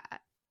do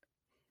that.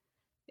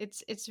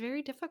 It's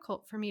very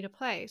difficult for me to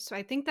play. So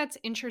I think that's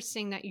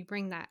interesting that you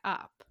bring that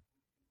up.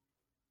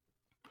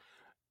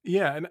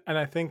 Yeah, and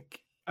I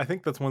think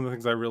that's one of the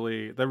things that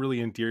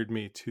really endeared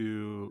me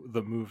to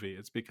the movie.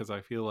 It's because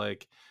I feel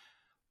like,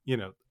 you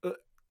know,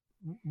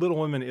 Little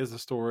Women is a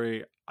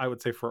story, I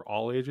would say, for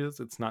all ages.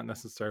 It's not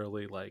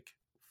necessarily like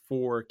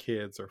for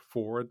kids or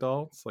for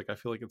adults. Like I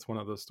feel like it's one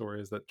of those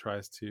stories that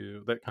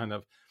kind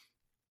of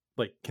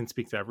like can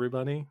speak to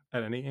everybody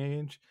at any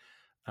age.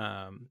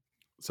 Um,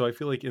 so I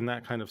feel like in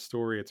that kind of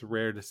story, it's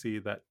rare to see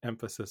that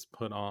emphasis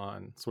put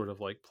on sort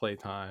of like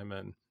playtime.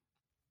 And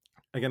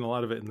again, a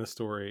lot of it in this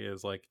story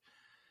is like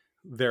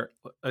they're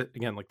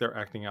again like they're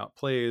acting out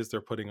plays,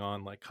 they're putting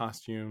on like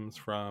costumes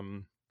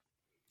from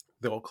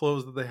the old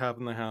clothes that they have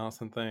in the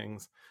house and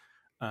things.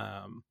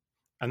 um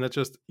and that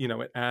just,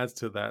 it adds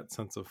to that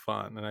sense of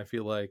fun. And I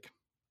feel like,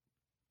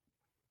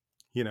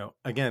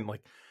 again,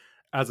 like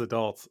as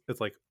adults, it's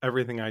like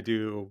everything I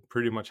do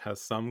pretty much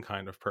has some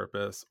kind of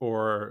purpose,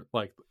 or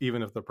like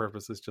even if the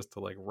purpose is just to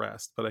like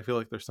rest. But I feel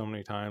like there's so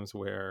many times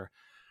where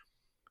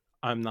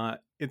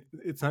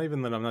it's not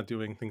even that I'm not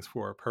doing things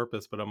for a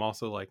purpose, but I'm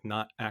also like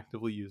not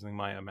actively using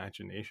my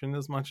imagination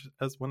as much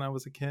as when I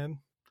was a kid.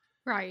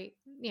 Right.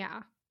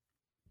 Yeah.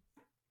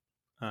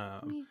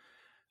 um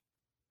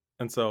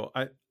and so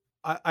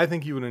I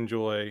think you would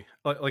enjoy,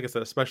 like I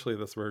said, especially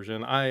this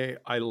version. I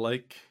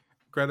like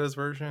Greta's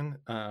version,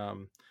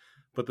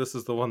 but this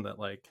is the one that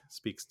like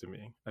speaks to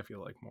me, I feel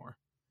like, more.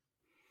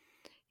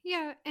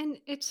 Yeah.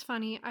 And it's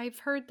funny. I've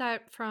heard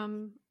that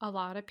from a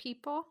lot of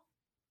people,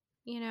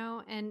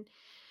 and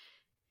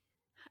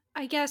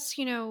I guess,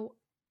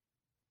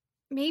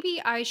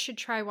 maybe I should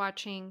try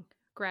watching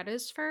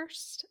Greta's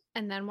first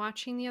and then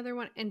watching the other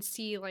one and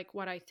see like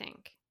what I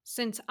think.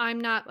 Since I'm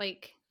not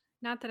like,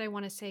 not that I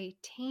want to say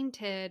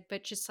tainted,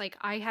 but just like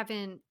I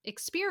haven't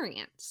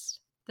experienced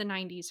the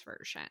 90s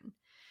version.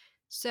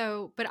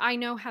 So, but I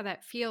know how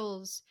that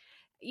feels.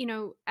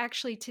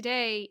 Actually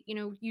today,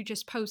 you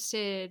just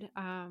posted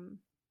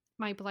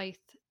my Blythe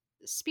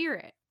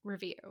Spirit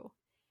review.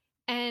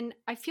 And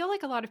I feel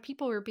like a lot of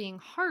people were being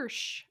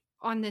harsh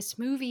on this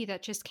movie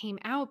that just came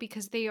out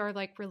because they are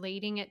like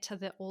relating it to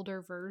the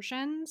older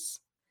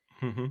versions.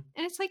 Hmm.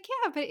 And it's like,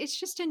 yeah, but it's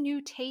just a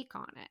new take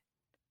on it.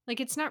 Like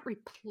it's not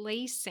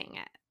replacing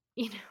it.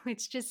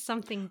 It's just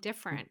something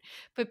different.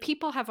 But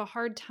people have a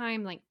hard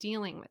time like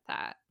dealing with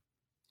that.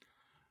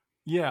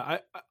 Yeah,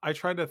 I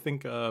try to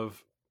think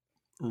of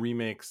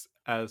remakes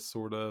as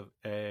sort of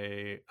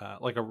a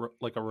like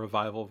a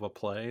revival of a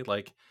play.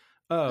 Like,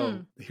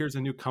 oh, Mm, here's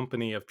a new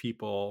company of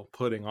people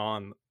putting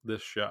on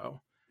this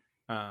show.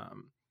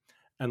 um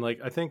and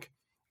like I think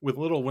with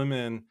Little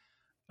Women,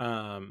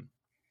 um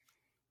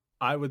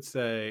I would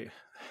say,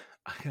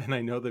 and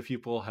I know that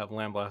people have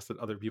lambasted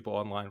other people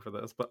online for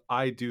this, but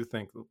I do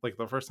think like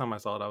the first time I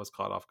saw it, I was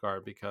caught off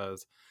guard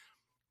because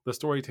the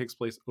story takes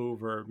place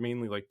over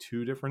mainly like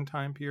two different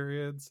time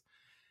periods.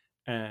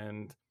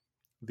 And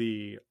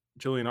the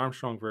Gillian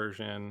Armstrong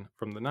version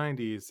from the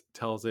 90s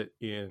tells it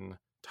in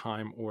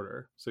time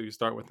order. So you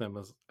start with them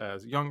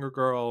as younger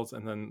girls,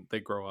 and then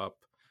they grow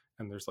up,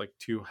 and there's like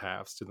two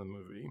halves to the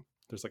movie.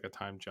 There's like a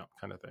time jump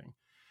kind of thing.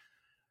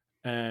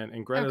 And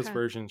in Greta's okay.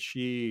 version,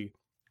 she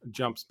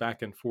jumps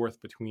back and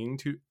forth between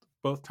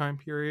both time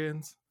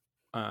periods,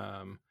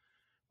 um,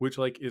 which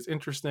like is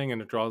interesting,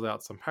 and it draws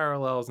out some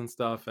parallels and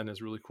stuff and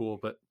is really cool.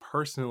 But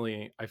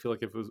personally, I feel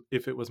like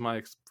if it was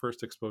my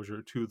first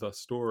exposure to the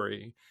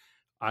story,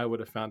 I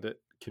would have found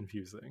it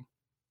confusing.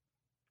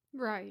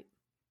 Right.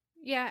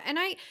 Yeah, and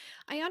I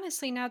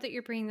honestly, now that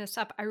you're bringing this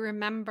up, I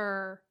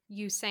remember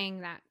you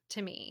saying that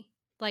to me.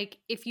 Like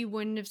if you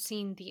wouldn't have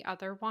seen the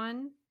other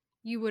one,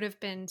 you would have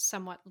been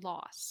somewhat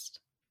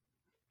lost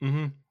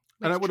Hmm.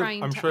 And with trying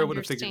I'm to sure I would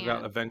have figured it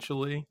out understand.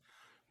 eventually,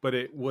 but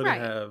it would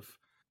Right. have,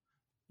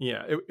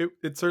 yeah,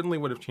 it certainly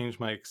would have changed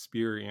my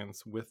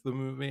experience with the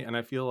movie. And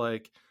I feel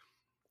like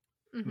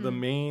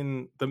Mhm.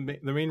 the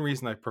main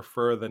reason I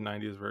prefer the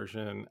 90s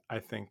version, I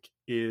think,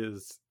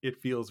 is it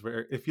feels,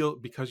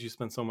 because you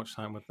spend so much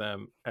time with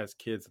them as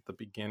kids at the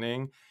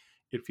beginning,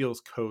 it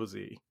feels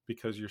cozy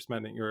because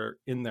you're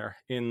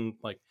in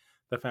like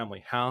the family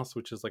house,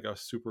 which is like a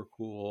super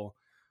cool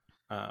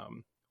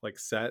like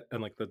set,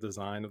 and like the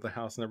design of the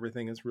house and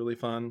everything is really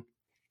fun.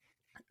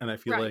 And I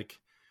feel Right. like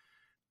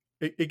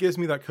it gives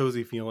me that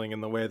cozy feeling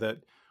in the way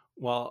that,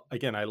 while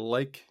again I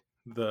like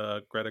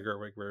the Greta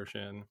Gerwig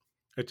version,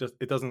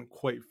 it doesn't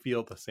quite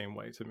feel the same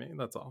way to me.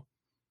 That's all.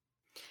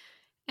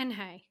 And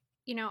hey,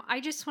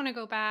 I just want to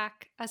go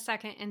back a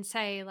second and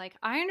say, like,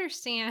 I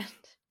understand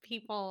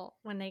people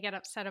when they get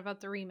upset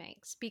about the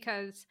remakes,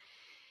 because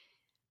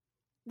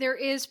there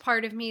is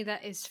part of me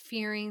that is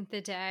fearing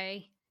the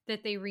day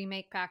that they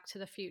remake Back to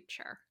the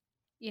Future.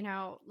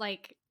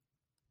 Like,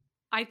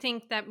 I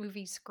think that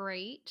movie's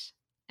great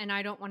and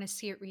I don't want to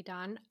see it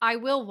redone. I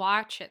will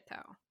watch it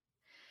though.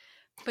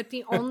 But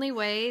the only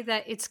way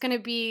that it's going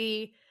to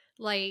be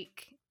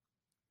like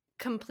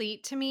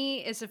complete to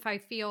me is if I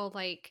feel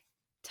like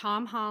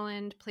Tom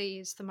Holland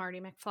plays the Marty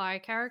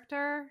McFly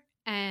character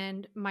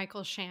and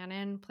Michael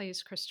Shannon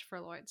plays Christopher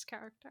Lloyd's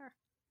character.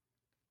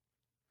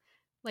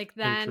 Like,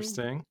 then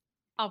Interesting.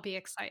 I'll be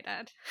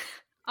excited.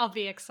 I'll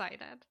be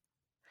excited.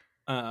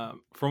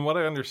 From what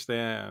I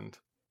understand,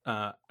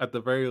 at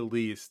the very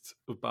least,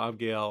 Bob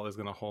Gale is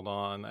going to hold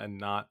on and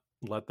not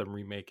let them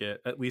remake it,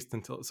 at least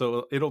until,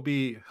 so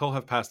he'll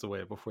have passed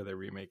away before they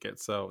remake it.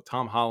 So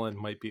Tom Holland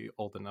might be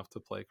old enough to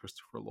play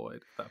Christopher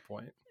Lloyd at that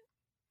point.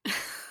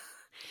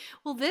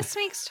 Well, this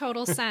makes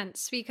total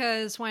sense,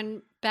 because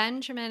when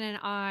Benjamin and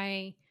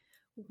I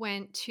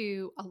went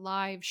to a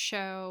live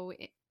show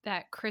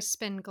that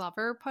Crispin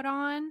Glover put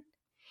on,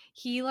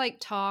 he like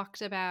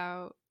talked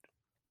about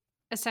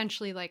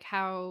essentially like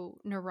how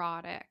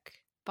neurotic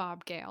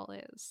Bob Gale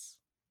is.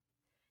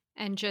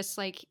 And just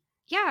like,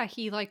 yeah,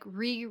 he like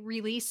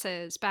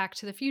re-releases Back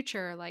to the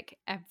Future like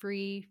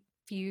every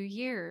few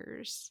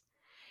years.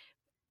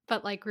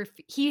 But like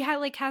he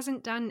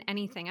hasn't done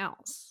anything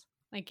else.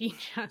 Like, he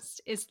just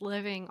is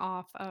living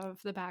off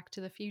of the Back to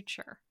the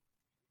Future.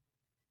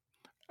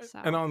 So.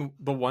 And on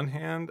the one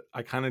hand,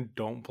 I kind of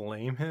don't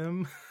blame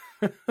him.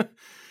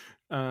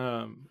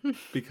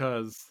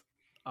 Because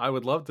I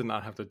would love to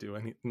not have to do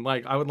anything.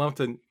 Like, I would love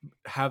to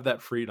have that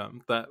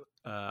freedom that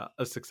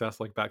a success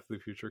like Back to the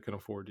Future can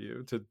afford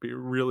you, to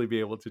really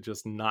be able to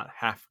just not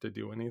have to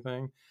do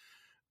anything.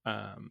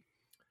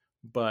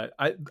 But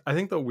I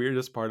think the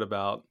weirdest part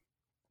about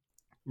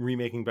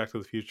remaking Back to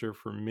the Future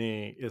for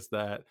me is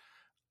that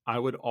I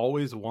would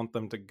always want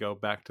them to go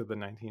back to the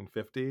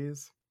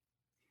 1950s.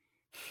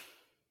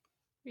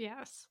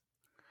 Yes.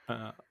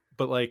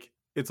 But like,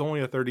 it's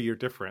only a 30-year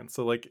difference.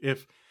 So like,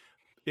 if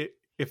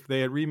they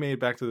had remade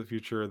Back to the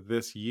Future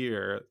this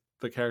year,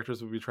 the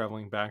characters would be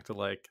traveling back to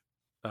like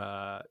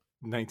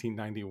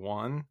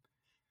 1991.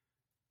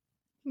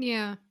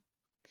 Yeah.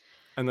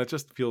 And that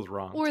just feels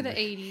wrong. Or the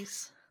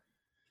 80s.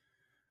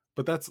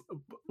 But that's,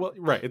 well,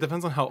 right. It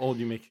depends on how old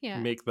you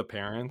make the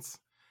parents.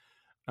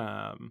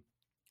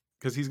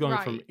 Because he's going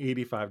from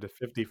 85 to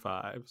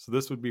 55. So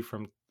this would be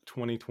from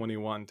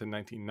 2021 to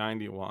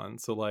 1991.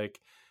 So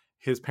like,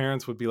 his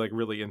parents would be like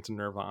really into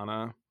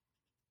Nirvana.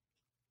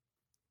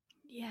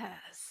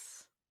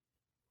 Yes.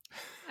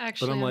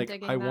 Actually, but I'm like,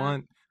 digging I that.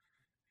 want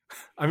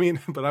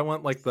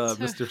like the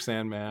Mr.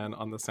 Sandman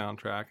on the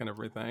soundtrack and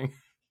everything.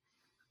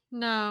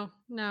 No,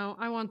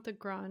 I want the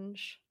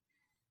grunge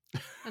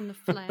and the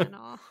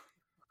flannel.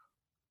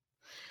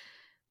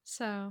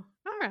 So,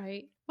 all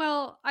right.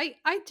 Well, I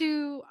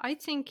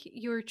think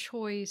your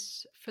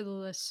choice for the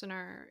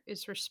listener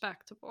is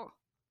respectable.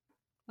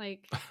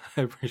 Like,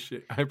 I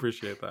appreciate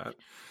that.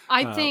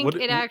 I think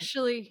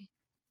actually,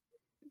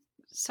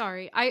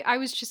 sorry, I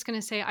was just going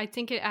to say, I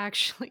think it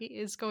actually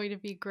is going to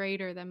be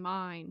greater than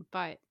mine,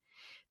 but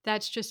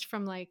that's just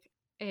from like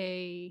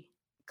a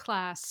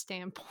class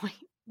standpoint.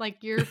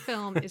 Like, your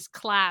film is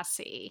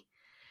classy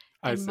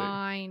and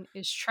mine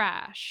is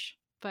trash,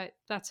 but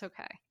that's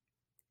okay.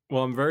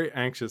 Well, I'm very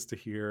anxious to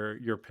hear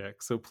your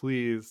pick, so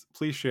please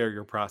share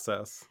your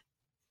process.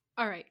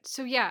 All right.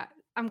 So yeah,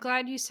 I'm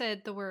glad you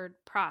said the word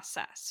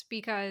process,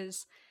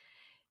 because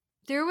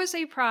there was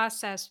a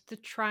process to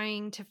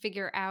trying to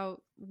figure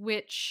out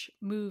which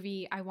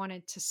movie I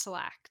wanted to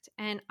select.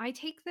 And I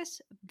take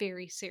this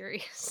very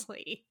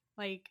seriously.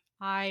 Like,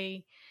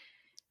 I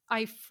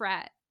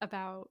fret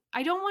about,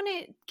 I don't want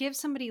to give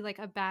somebody like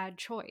a bad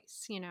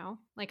choice,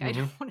 like,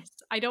 mm-hmm.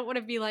 I don't want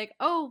to be like,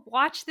 oh,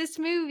 watch this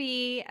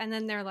movie, and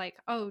then they're like,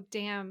 oh,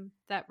 damn,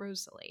 that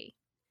Rosalie.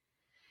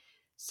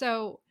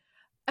 So,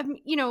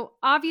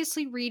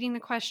 obviously reading the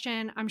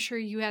question, I'm sure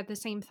you had the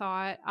same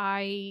thought.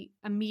 I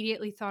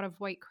immediately thought of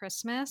White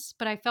Christmas,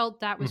 but I felt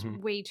that was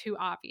way too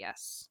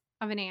obvious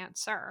of an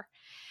answer.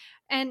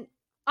 And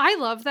I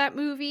love that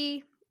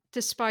movie,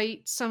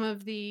 despite some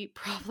of the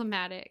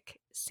problematic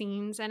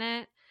scenes in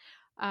it.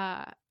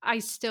 I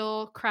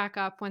still crack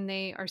up when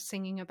they are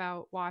singing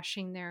about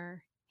washing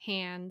their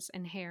hands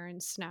and hair in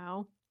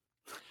snow.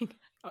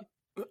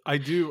 I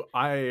do.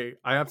 I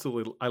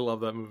absolutely, I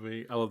love that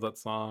movie. I love that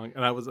song.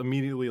 And I was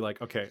immediately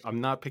like, okay, I'm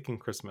not picking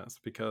Christmas,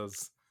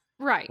 because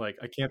like,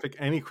 I can't pick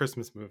any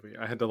Christmas movie.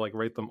 I had to like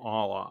write them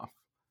all off.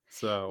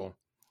 So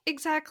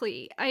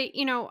Exactly.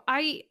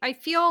 I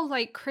feel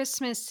like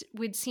Christmas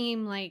would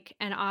seem like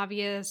an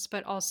obvious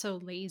but also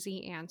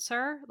lazy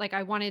answer. Like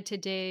I wanted to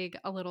dig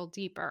a little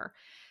deeper.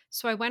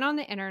 So I went on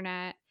the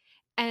internet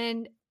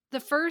and the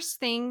first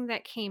thing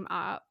that came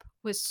up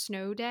was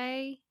Snow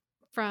Day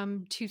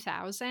from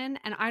 2000,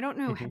 and I don't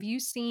know, Mhm. have you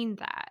seen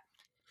that?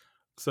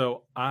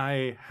 So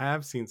I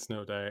have seen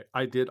Snow Day.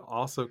 I did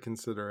also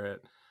consider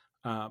it,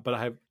 but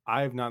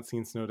I have not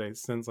seen Snow Day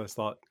since I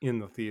saw it in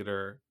the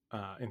theater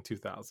in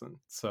 2000.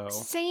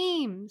 So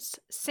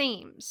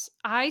Sames.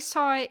 I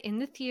saw it in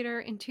the theater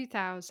in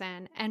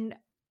 2000, and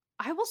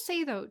I will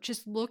say though,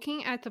 just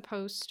looking at the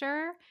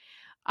poster,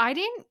 I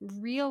didn't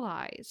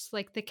realize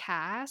like the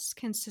cast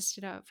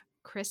consisted of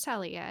Chris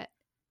Elliott,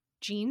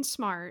 Gene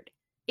Smart,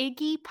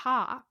 Iggy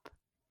Pop,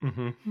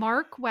 mhm.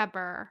 Mark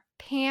Webber,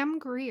 Pam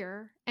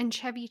Grier, and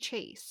Chevy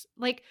Chase.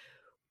 Like,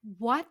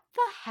 what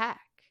the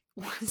heck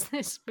was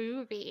this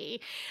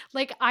movie?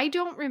 Like, I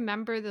don't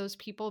remember those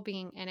people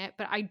being in it,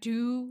 but I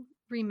do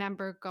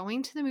remember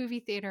going to the movie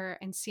theater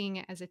and seeing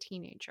it as a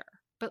teenager.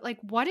 But like,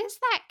 what is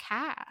that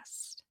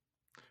cast?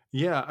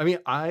 Yeah, I mean,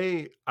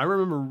 I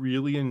remember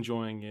really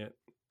enjoying it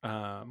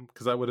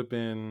because I would have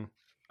been,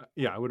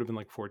 yeah, I would have been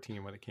like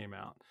 14 when it came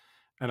out,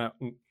 and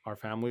our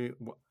family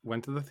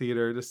went to the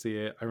theater to see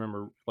it. I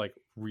remember like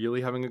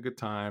really having a good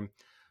time,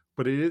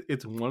 but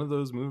it's one of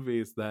those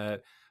movies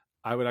that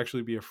I would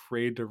actually be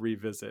afraid to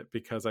revisit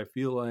because I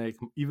feel like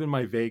even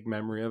my vague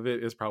memory of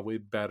it is probably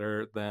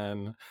better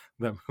than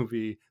the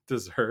movie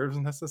deserves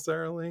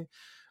necessarily.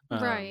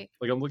 Right.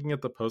 Like I'm looking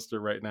at the poster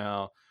right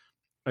now,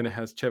 and it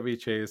has Chevy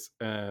Chase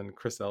and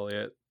Chris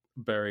Elliott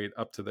buried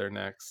up to their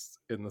necks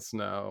in the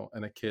snow,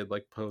 and a kid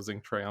like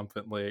posing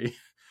triumphantly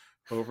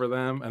over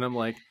them. And I'm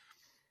like,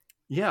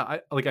 yeah,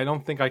 I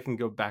don't think I can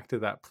go back to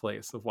that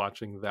place of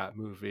watching that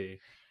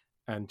movie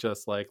and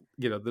just like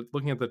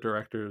looking at the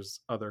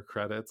director's other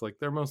credits, like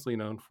they're mostly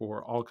known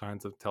for all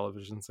kinds of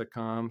television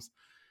sitcoms.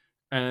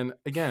 And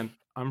again,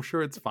 I'm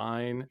sure it's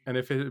fine. And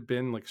if it had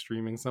been like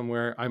streaming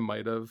somewhere, I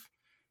might have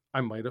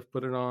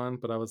put it on,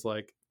 but I was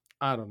like,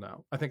 I don't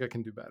know. I think I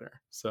can do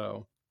better.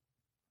 So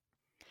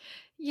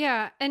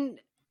Yeah. And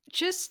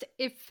just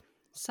if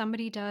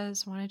somebody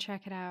does want to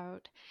check it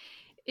out,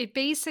 it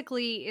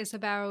basically is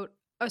about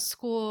a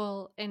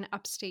school in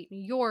upstate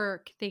New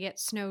York. They get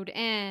snowed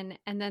in,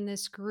 and then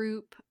this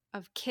group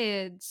of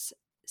kids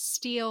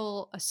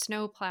steal a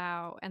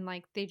snowplow and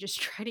like they just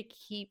try to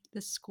keep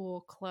the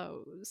school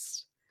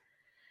closed.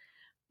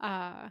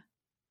 Uh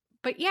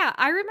but yeah,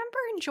 I remember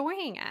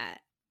enjoying it.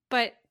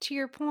 But to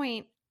your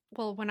point,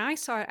 well, when I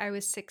saw it I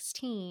was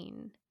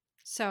 16.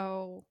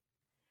 So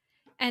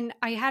and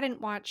I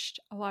hadn't watched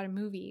a lot of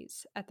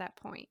movies at that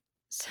point.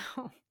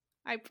 So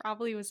I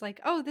probably was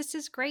like, oh, this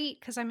is great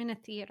because I'm in a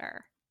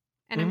theater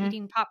and I'm mhm.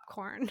 eating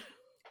popcorn.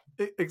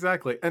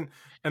 Exactly. And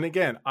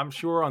again, I'm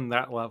sure on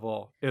that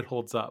level it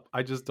holds up.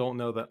 I just don't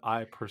know that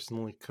I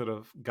personally could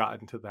have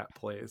gotten to that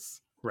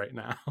place right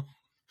now.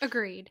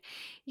 Agreed.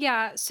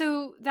 Yeah.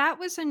 So that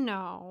was a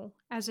no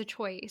as a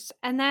choice.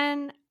 And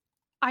then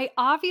I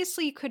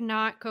obviously could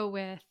not go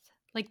with,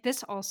 like,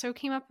 this also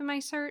came up in my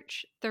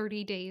search,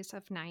 30 Days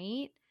of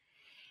Night.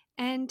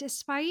 And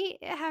despite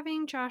it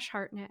having Josh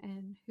Hartnett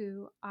in,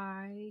 who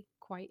I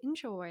quite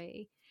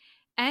enjoy,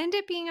 and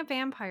it being a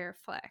vampire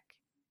flick,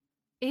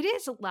 it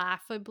is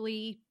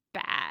laughably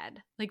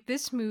bad. Like,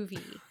 this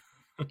movie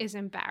is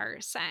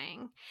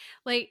embarrassing.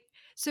 Like,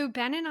 so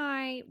Ben and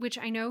I, which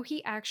I know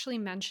he actually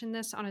mentioned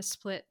this on a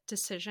split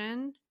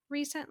decision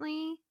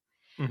recently,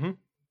 hmm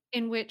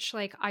in which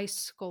like I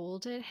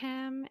scolded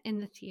him in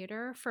the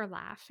theater for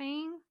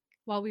laughing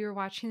while we were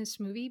watching this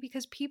movie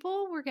because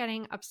people were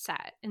getting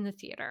upset in the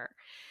theater.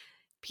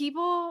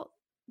 People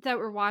that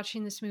were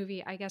watching this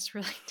movie, I guess,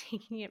 were like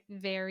taking it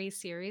very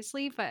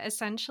seriously, but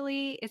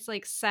essentially it's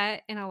like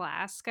set in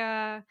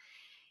Alaska,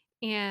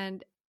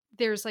 and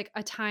there's like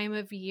a time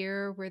of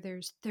year where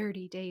there's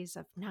 30 days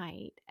of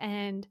night,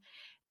 and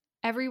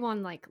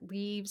everyone like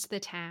leaves the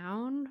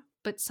town,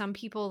 but some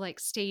people like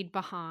stayed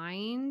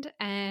behind,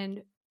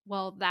 and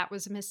well, that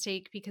was a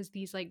mistake because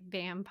these like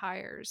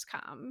vampires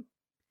come.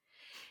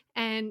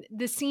 And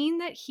the scene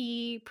that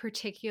he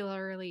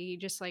particularly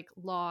just like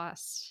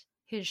lost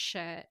his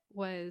shit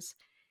was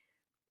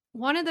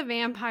one of the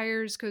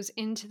vampires goes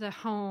into the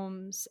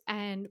homes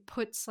and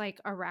puts like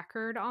a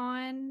record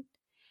on,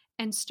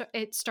 and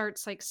it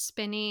starts like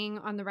spinning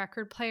on the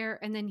record player,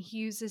 and then he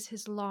uses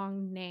his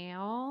long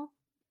nail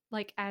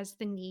like as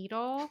the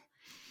needle,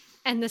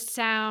 and the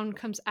sound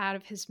comes out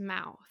of his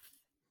mouth.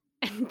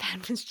 And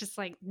Ben was just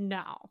like,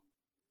 no,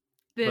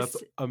 That's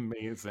this.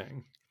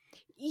 amazing.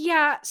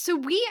 Yeah, so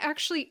we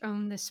actually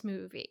own this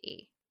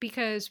movie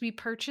because we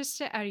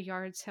purchased it at a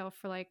yard sale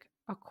for like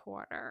a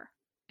quarter,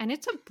 and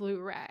it's a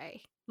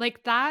Blu-ray.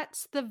 Like,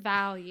 that's the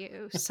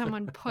value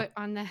someone put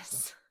on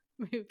this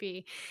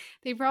movie.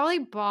 They probably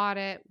bought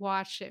it,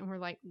 watched it, and were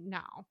like,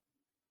 no,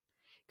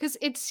 because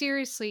it's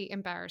seriously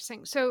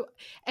embarrassing. So,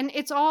 and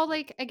it's all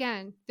like,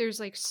 again, there's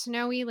like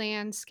snowy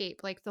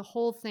landscape, like the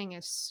whole thing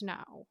is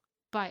snow,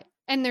 but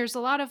and there's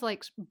a lot of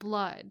like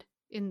blood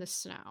in the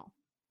snow.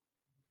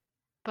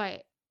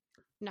 but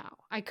no,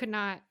 I could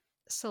not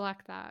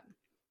select that.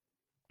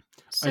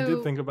 I did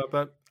So think about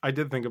that. I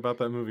did think about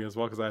that movie as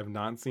well because I have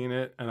not seen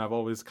it, and I've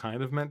always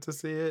kind of meant to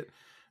see it.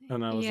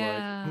 And I was like,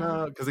 yeah,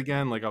 no, because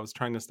again, like I was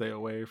trying to stay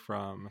away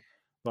from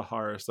the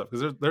horror stuff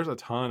because there's a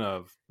ton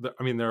of.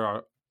 I mean, there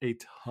are a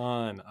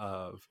ton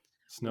of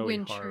snowy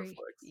horror wintry.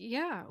 flicks.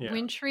 Yeah, Yeah.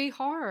 wintry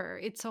horror.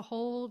 It's a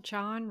whole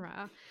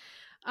genre.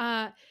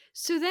 Uh,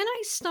 so then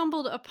I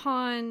stumbled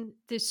upon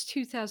this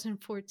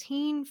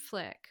 2014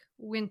 flick,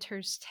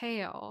 Winter's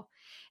Tale.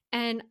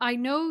 And I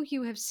know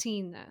you have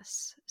seen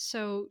this,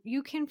 so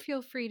you can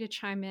feel free to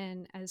chime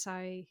in as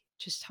I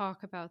just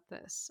talk about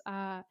this.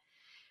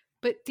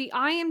 But the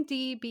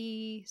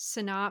IMDb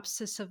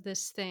synopsis of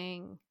this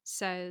thing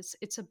says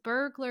it's a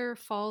burglar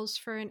falls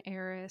for an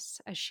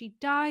heiress as she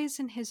dies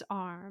in his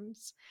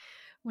arms.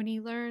 When he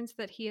learns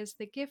that he has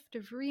the gift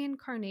of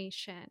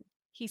reincarnation,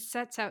 he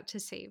sets out to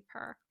save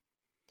her.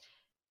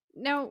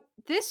 Now,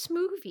 this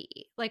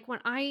movie, like when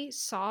I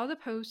saw the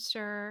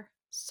poster,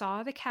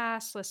 saw the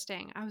cast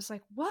listing, I was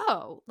like,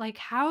 whoa, like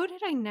how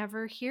did I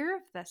never hear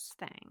of this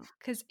thing?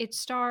 Because it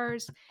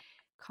stars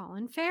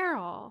Colin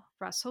Farrell,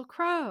 Russell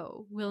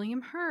Crowe,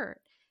 William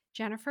Hurt,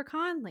 Jennifer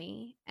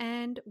Connelly,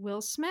 and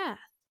Will Smith.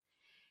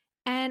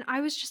 And I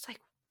was just like,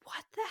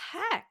 what the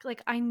heck?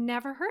 Like, I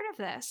never heard of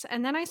this.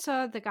 And then I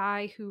saw the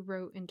guy who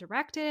wrote and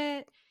directed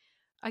it,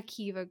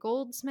 Akiva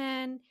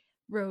Goldsman,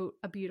 wrote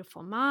A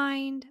Beautiful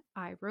Mind,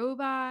 I,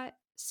 Robot,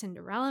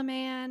 Cinderella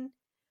Man,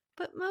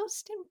 but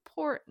most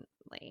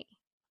importantly,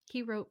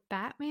 he wrote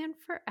Batman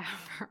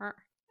Forever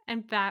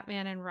and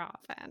Batman and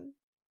Robin,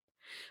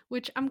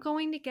 which I'm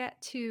going to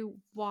get to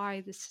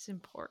why this is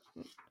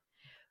important.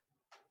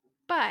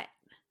 But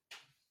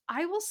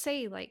I will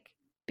say, like,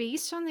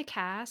 based on the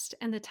cast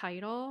and the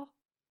title,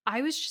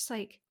 I was just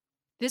like,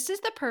 this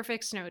is the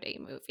perfect snow day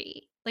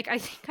movie. Like, I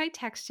think I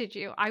texted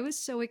you. I was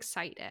so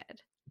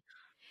excited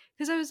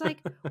because I was like,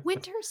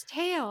 Winter's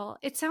Tale.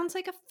 It sounds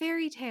like a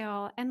fairy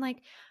tale. And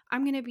like,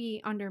 I'm going to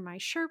be under my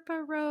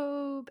Sherpa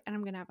robe and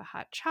I'm going to have a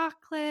hot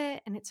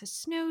chocolate and it's a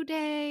snow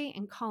day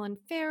and Colin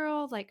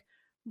Farrell, like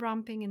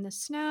romping in the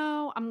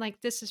snow. I'm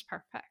like, this is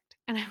perfect.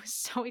 And I was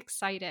so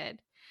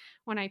excited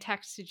when I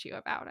texted you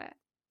about it.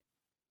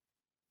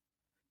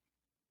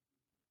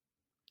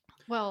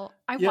 Well,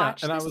 I Yeah,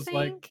 watched and I this was thing.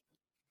 like,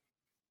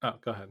 oh,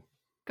 go ahead.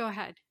 Go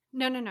ahead.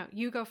 No.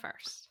 You go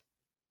first.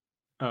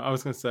 I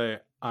was gonna say,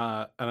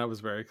 and I was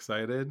very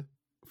excited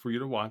for you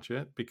to watch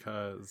it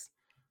because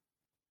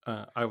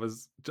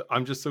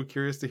I'm just so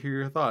curious to hear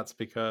your thoughts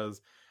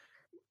because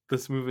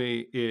this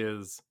movie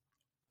is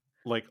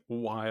like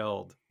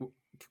wild,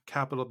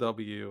 capital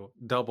W,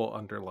 double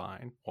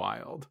underline,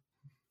 wild.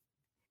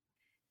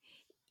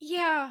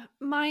 Yeah,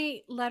 my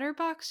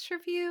Letterboxd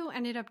review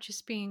ended up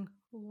just being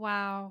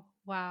wow.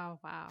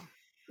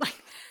 Like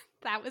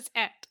that was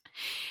it.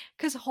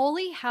 Cuz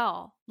holy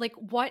hell, like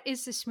what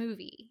is this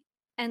movie?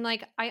 And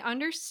like I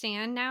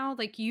understand now,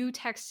 like you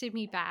texted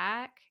me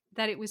back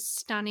that it was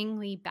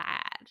stunningly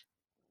bad.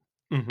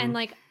 Mm-hmm. And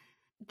like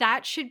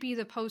that should be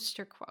the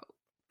poster quote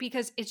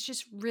because it's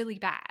just really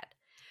bad.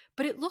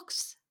 But it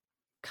looks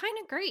kind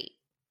of great.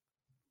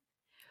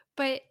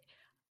 But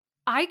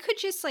I could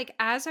just like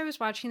as I was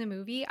watching the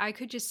movie, I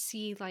could just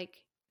see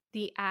like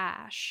the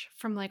ash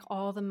from like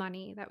all the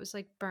money that was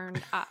like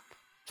burned up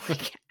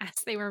like as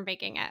they were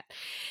making it.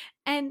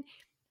 And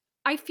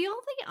I feel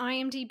the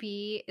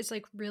IMDb is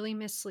like really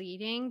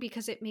misleading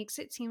because it makes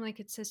it seem like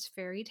it's this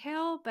fairy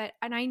tale, but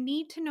and I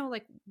need to know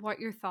like what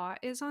your thought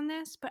is on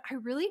this, but I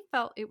really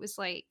felt it was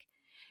like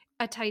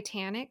a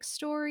Titanic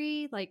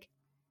story, like,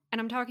 and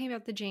I'm talking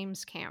about the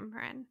James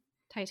Cameron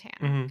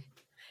Titanic.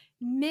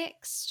 Mm-hmm.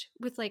 Mixed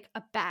with like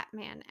a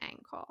Batman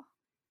angle.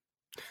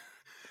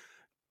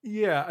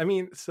 Yeah, I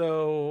mean,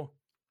 so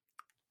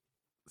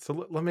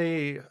let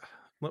me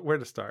where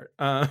to start.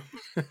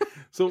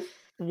 So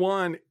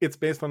one, it's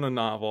based on a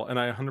novel, and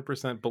I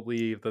 100%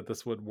 believe that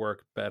this would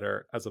work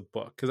better as a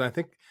book because I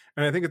think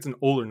it's an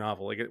older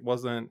novel. Like it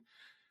wasn't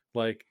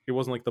like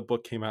the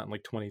book came out in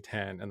like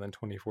 2010 and then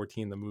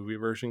 2014 the movie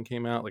version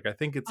came out. Like I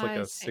think it's like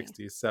I a see.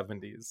 60s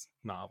 70s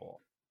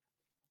novel.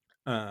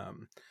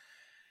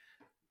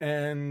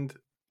 And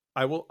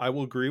I will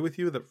agree with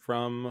you that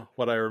from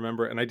what I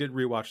remember, and I did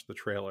rewatch the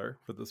trailer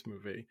for this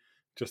movie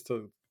just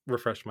to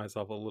refresh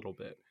myself a little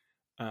bit.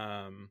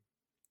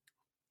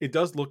 It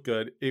does look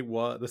good. The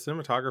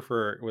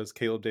cinematographer was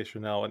Caleb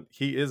Deschanel, and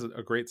he is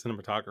a great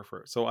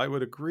cinematographer. So I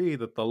would agree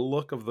that the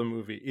look of the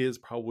movie is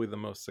probably the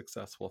most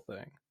successful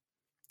thing.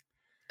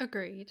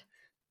 Agreed.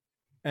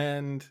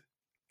 And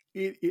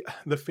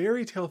the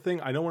fairy tale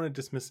thing, I don't want to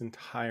dismiss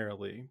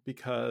entirely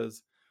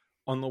because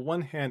on the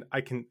one hand,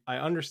 I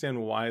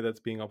understand why that's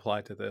being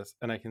applied to this,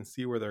 and I can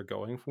see where they're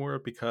going for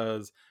it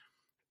because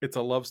it's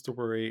a love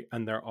story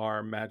and there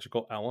are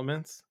magical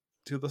elements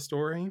to the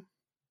story.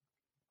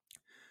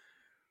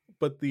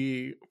 But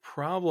the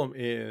problem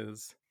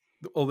is,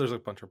 there's a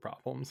bunch of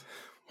problems.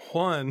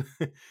 One,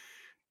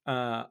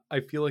 I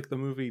feel like the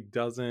movie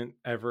doesn't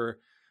ever.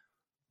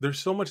 There's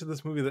so much of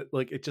this movie that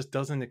like it just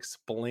doesn't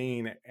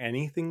explain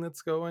anything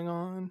that's going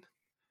on.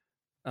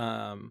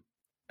 um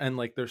and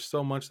like there's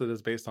so much that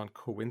is based on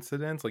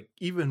coincidence, like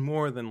even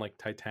more than like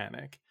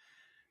Titanic.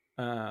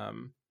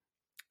 um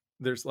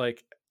there's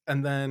like,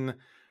 and then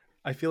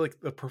I feel like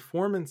the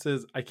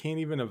performances I can't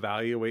even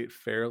evaluate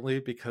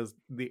fairly, because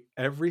the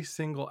every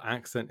single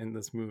accent in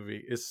this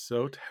movie is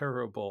so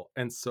terrible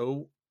and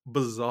so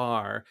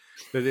bizarre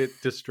that it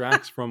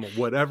distracts from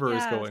whatever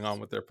is going on Yes.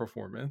 with their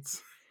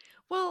performance.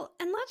 Well,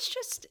 and let's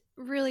just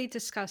really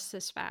discuss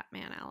this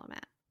Batman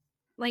element.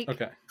 Like,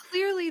 Okay.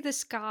 clearly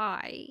this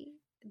guy,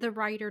 the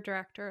writer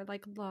director,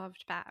 like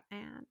loved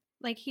Batman.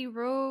 Like he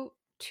wrote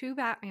 2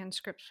 Batman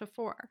scripts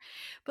before.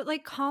 But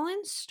like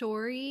Colin's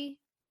story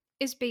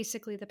is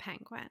basically the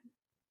Penguin.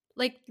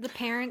 Like the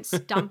parents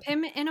dump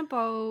him in a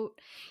boat.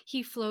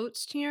 He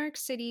floats to New York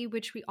City,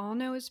 which we all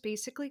know is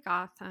basically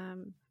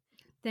Gotham.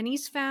 Then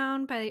he's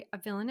found by a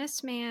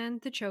villainous man,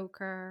 the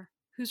Joker,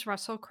 who's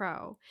Russell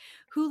Crowe,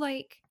 who,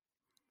 like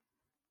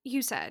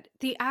you said,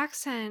 the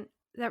accent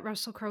that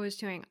Russell Crowe is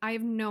doing, I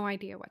have no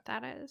idea what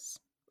that is.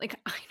 Like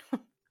I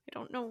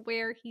don't know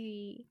where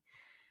he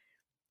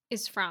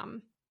is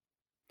from.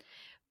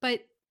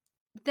 But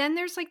then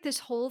there's like this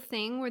whole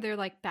thing where they're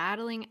like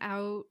battling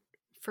out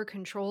for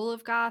control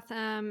of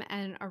Gotham,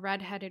 and a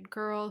redheaded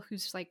girl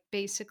who's like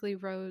basically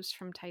Rose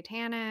from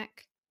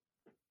Titanic.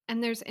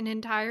 And there's an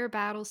entire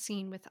battle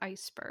scene with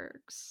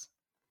icebergs,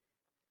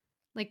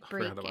 like I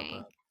forgot about breaking.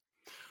 that.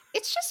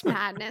 It's just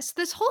madness.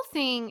 This whole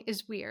thing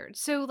is weird.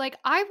 So like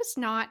I was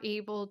not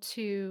able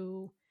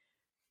to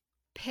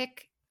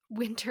pick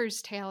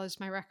Winter's Tale as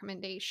my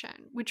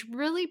recommendation, which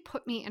really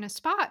put me in a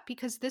spot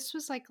because this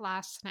was like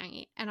last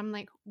night and I'm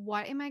like,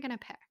 what am I going to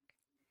pick?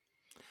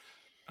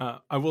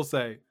 I will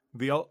say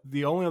the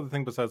only other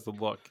thing besides the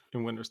look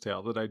in Winter's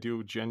Tale that I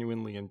do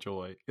genuinely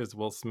enjoy is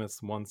Will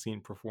Smith's one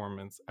scene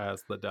performance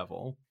as the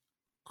devil.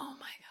 Oh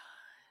my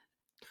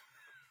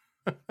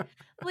God.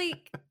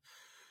 Like,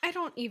 I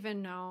don't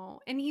even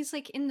know. And he's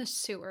like in the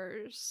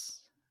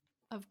sewers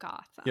of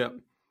Gotham. Yep.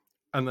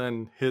 And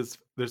then there's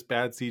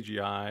bad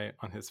CGI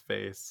on his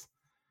face.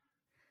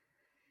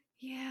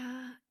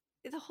 Yeah.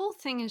 The whole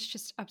thing is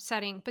just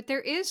upsetting, but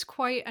there is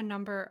quite a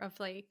number of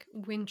like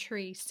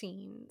wintry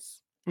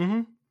scenes.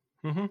 Mm-hmm.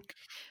 Mm-hmm.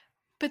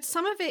 But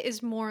some of it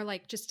is more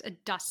like just a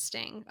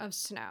dusting of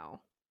snow.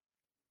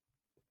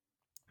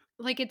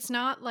 Like it's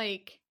not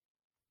like,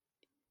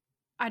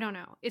 I don't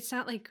know. It's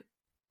not like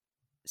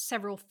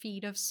several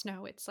feet of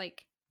snow. It's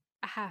like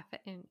a half an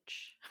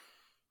inch.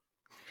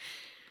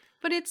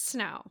 But it's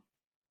snow.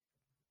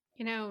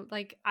 You know,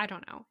 like I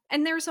don't know.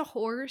 And there's a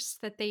horse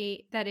that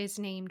is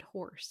named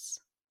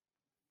Horse.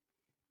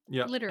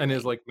 Yeah. Literally. And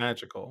is like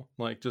magical.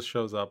 Like just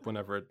shows up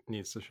whenever it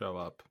needs to show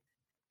up.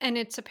 And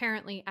it's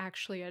apparently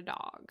actually a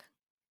dog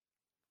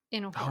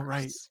in a horse. Oh,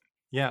 right.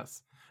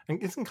 Yes.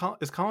 And is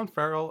Colin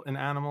Farrell an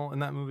animal in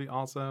that movie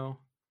also?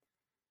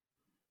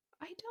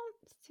 I don't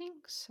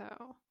think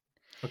so.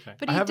 Okay.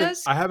 But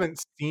I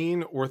haven't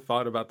seen or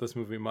thought about this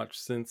movie much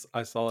since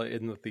I saw it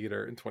in the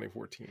theater in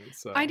 2014.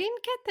 So I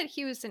didn't get that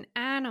he was an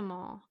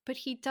animal, but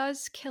he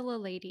does kill a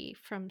lady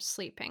from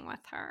sleeping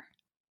with her.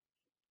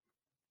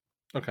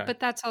 Okay. But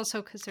that's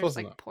also because there's Close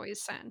like enough.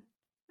 Poison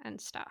and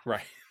stuff.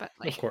 Right. But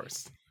like, of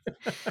course.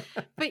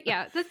 but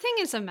yeah, the thing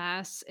is a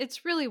mess.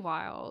 It's really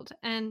wild.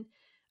 And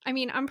I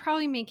mean, I'm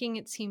probably making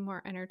it seem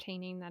more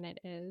entertaining than it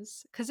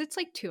is because it's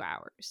like 2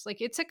 hours.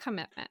 Like it's a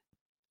commitment.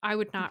 I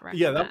would not recommend.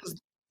 Yeah, that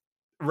was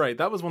right.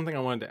 That was one thing I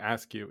wanted to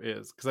ask you,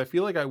 is because I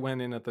feel like I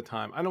went in at the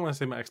time. I don't want to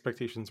say my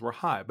expectations were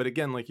high, but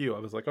again, like you, I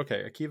was like,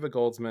 okay, Akiva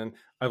Goldsman,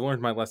 I've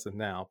learned my lesson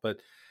now.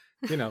 But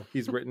you know,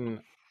 he's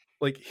written,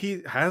 like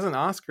he has an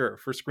Oscar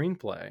for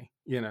screenplay,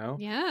 you know?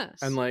 Yes.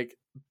 And like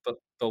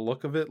the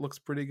look of it looks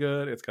pretty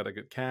good. It's got a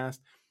good cast.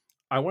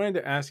 I wanted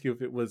to ask you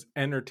if it was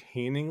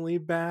entertainingly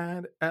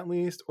bad at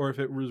least, or if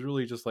it was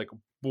really just like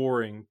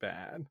boring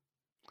bad.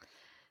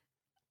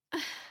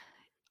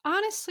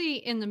 Honestly,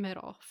 in the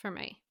middle for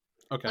me.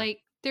 Okay. Like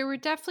there were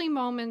definitely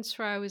moments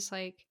where I was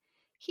like,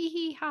 hee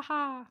hee ha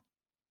ha.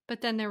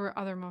 But then there were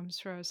other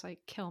moments where I was like,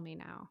 kill me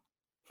now.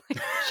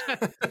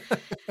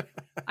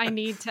 I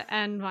need to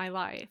end my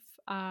life.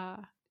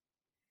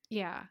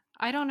 Yeah,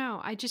 I don't know.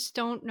 I just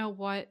don't know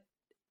what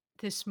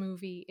this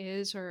movie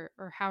is or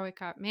how it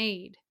got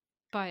made,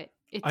 but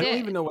it I did. don't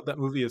even know what that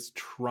movie is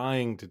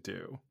trying to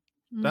do.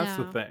 That's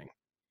the No. thing.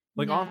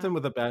 Like No. often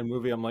with a bad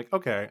movie, I'm like,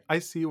 okay, I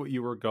see what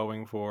you were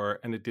going for,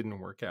 and it didn't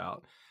work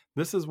out.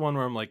 This is one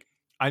where I'm like,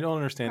 I don't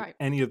understand Right.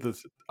 any of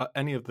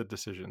the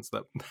decisions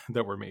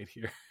that were made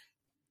here.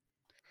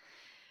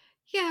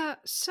 Yeah,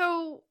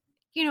 so,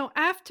 you know,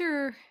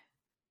 after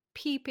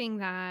peeping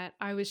that,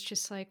 I was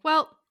just like,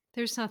 well,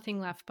 there's nothing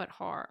left but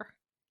horror.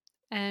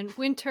 And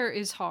winter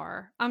is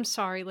horror. I'm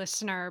sorry,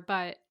 listener,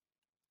 but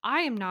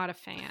I am not a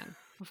fan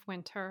of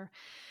winter.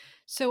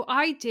 So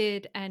I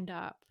did end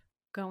up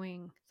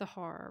going the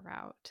horror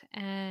route.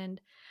 And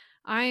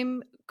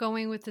I'm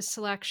going with a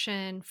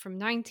selection from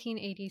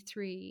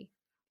 1983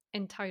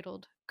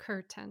 entitled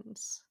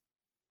Curtains.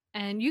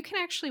 And you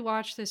can actually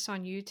watch this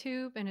on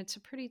YouTube, and it's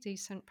a pretty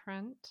decent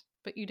print,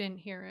 but you didn't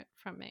hear it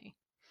from me.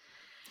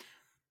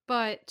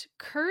 But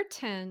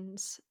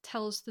Curtains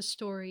tells the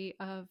story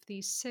of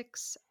these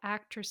 6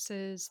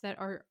 actresses that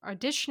are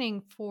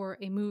auditioning for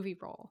a movie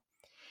role.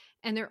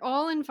 And they're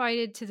all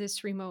invited to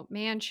this remote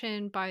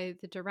mansion by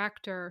the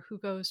director, who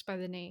goes by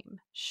the name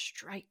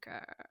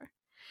Stryker.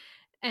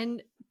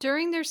 And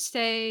during their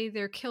stay,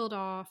 they're killed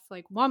off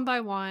like one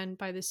by one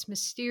by this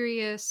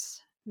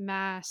mysterious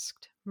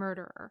masked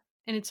murderer.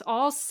 And it's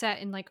all set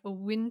in like a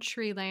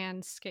wintry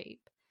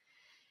landscape.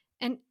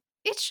 And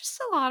it's just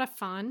a lot of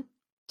fun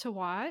to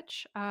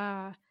watch.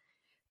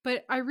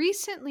 But I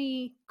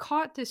recently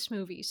caught this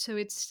movie, so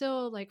it's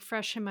still like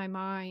fresh in my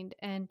mind.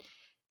 And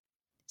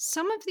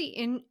some of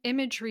the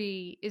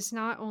imagery is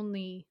not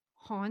only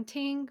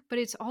haunting, but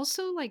it's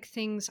also like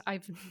things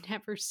I've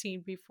never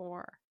seen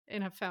before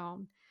in a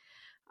film.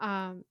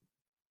 The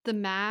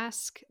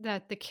mask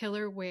that the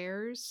killer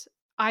wears,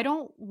 I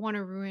don't want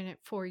to ruin it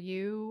for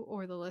you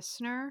or the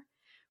listener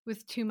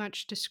with too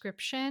much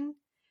description,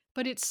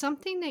 but it's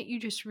something that you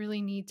just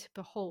really need to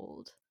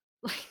behold.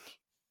 Like,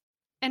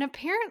 and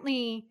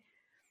apparently,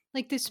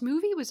 like, this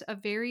movie was a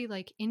very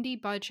like indie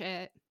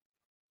budget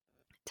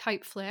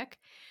type flick,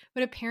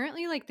 but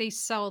apparently like they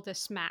sell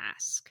this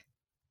mask.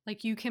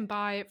 Like, you can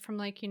buy it from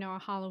like, a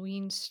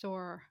Halloween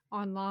store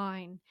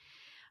online.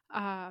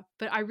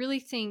 But I really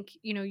think,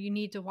 you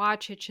need to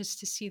watch it just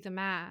to see the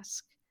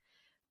mask.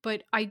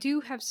 But I do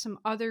have some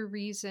other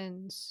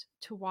reasons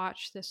to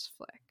watch this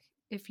flick.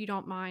 If you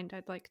don't mind,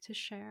 I'd like to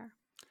share.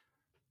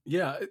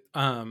 Yeah.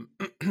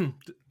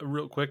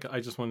 Real quick,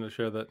 I just wanted to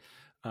share that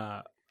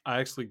I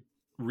actually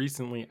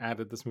recently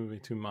added this movie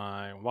to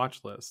my watch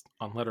list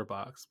on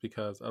Letterboxd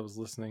because I was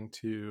listening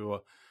to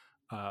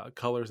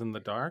Colors in the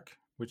Dark,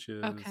 which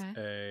is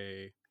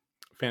a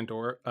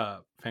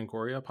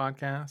Fangoria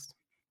podcast.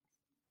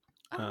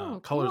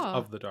 Colors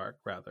of the Dark,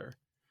 rather.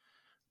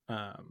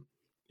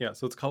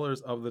 So it's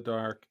Colors of the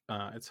Dark.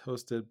 It's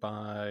hosted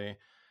by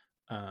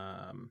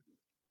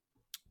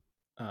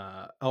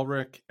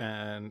Elric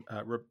and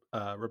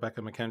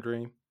Rebecca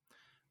McKendry.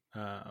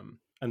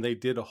 And they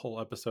did a whole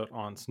episode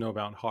on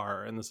Snowbound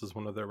Horror, and this is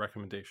one of their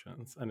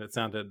recommendations. And it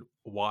sounded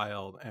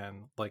wild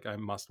and like I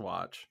must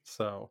watch.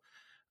 So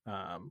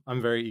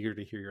I'm very eager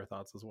to hear your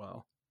thoughts as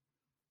well.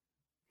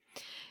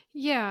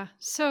 Yeah,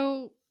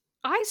 so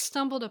I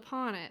stumbled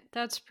upon it.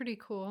 That's pretty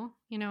cool.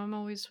 I'm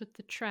always with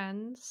the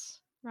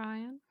trends,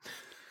 Ryan.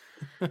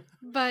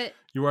 But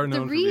you are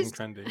known for being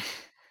trendy.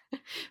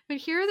 But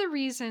here are the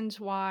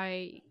reasons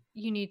why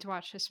you need to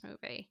watch this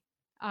movie,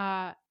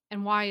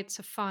 and why it's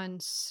a fun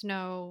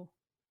snow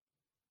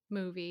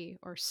movie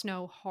or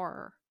snow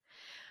horror.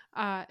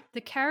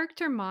 The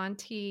character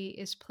Monty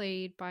is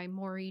played by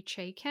Maury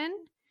Chaykin,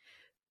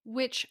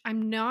 which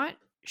I'm not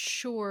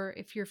sure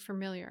if you're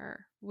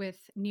familiar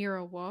with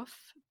Nero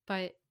Wolfe,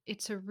 but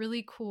it's a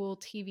really cool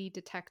TV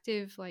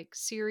detective like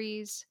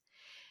series,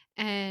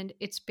 and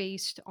it's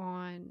based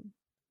on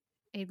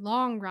a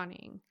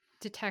long-running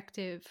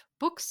detective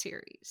book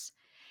series.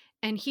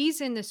 And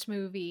he's in this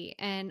movie,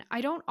 and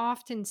I don't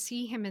often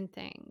see him in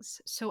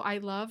things, so I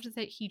loved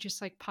that he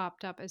just like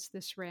popped up as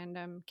this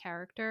random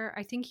character.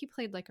 I think he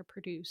played like a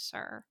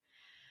producer,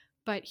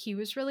 but he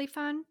was really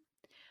fun.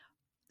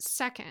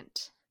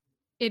 Second,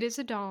 it is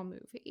a doll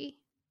movie.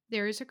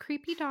 There is a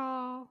creepy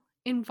doll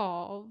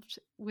involved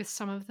with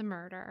some of the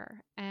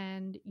murder,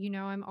 and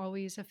I'm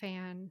always a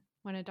fan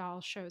when a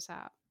doll shows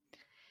up.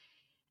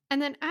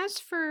 And then as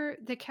for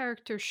the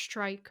character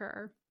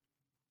Stryker,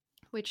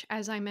 which,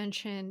 as I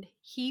mentioned,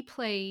 he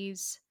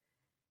plays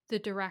the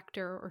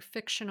director or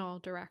fictional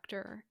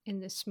director in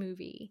this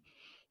movie.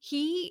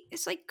 He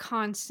is like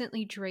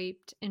constantly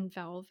draped in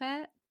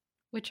velvet,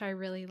 which I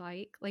really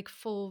like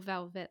full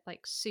velvet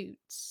like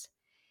suits.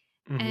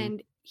 Mm-hmm.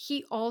 And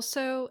he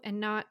also, and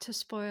not to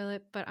spoil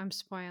it, but I'm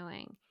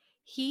spoiling,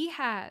 he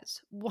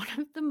has one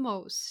of the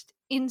most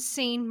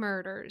insane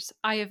murders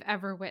I have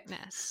ever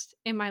witnessed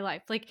in my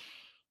life. Like,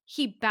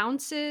 he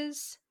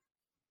bounces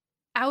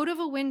out of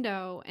a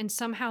window and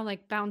somehow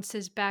like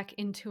bounces back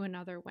into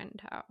another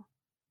window.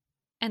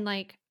 And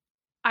like,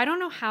 I don't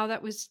know how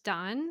that was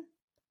done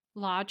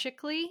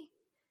logically,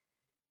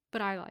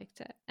 but I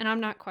liked it. And I'm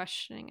not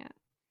questioning it.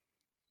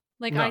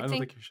 Like, no, I don't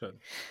think you should.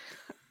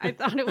 I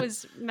thought it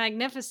was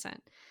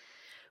magnificent.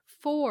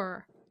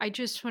 4, I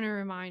just want to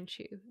remind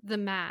you, the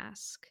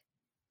mask.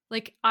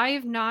 Like, I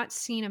have not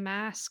seen a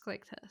mask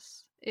like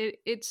this.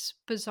 It's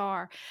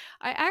bizarre.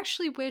 I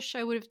actually wish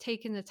I would have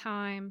taken the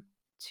time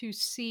to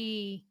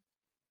see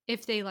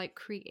if they like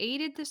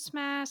created this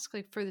mask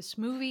like for this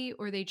movie,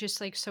 or they just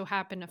like so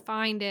happened to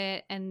find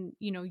it and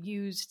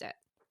used it.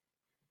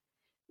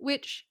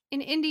 Which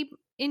in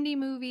indie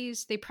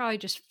movies, they probably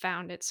just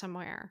found it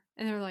somewhere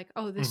and they're like,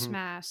 oh, this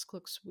mask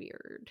looks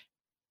weird.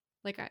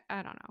 Like,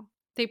 I don't know.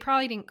 They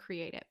probably didn't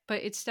create it,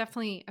 but it's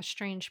definitely a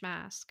strange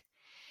mask.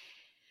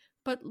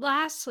 But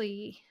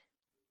lastly,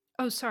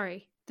 oh,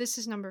 sorry, this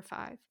is number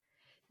 5.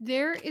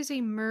 There is a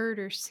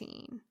murder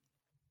scene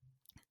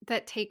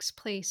that takes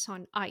place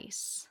on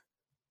ice,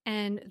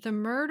 and the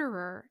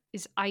murderer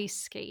is ice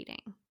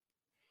skating.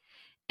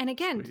 And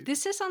again, Sweet.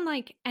 this is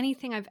unlike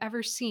anything I've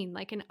ever seen,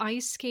 like an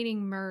ice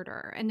skating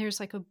murder. And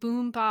there's like a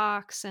boom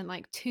box and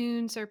like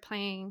tunes are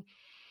playing.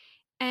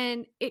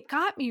 And it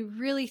got me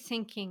really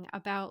thinking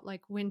about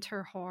like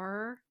winter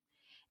horror.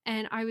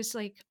 And I was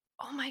like,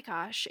 oh my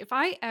gosh, if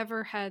I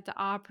ever had the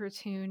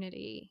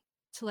opportunity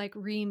to like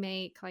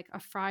remake like a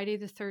Friday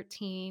the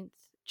 13th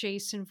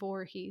Jason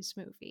Voorhees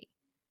movie,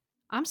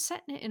 I'm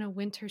setting it in a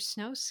winter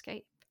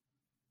snowscape.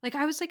 Like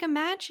I was like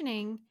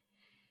imagining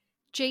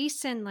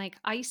Jason like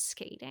ice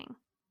skating.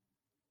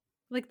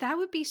 Like that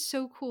would be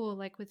so cool,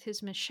 like with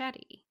his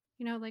machete,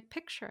 like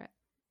picture it.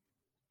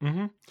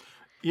 Mm-hmm.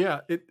 Yeah,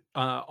 it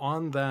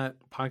on that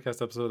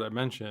podcast episode I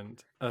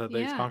mentioned,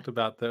 they Yeah. talked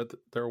about that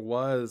there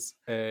was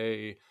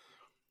the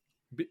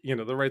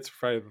rights for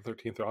Friday the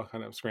 13th are all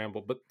kind of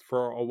scrambled, but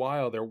for a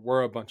while there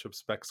were a bunch of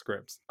spec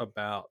scripts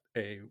about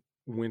a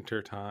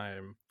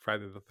wintertime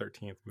Friday the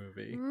 13th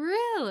movie.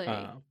 Really?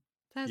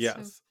 That's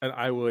yes, and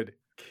I would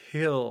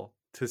kill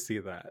to see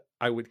that.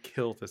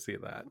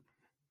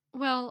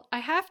 Well, I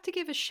have to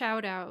give a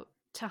shout out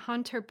to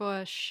Hunter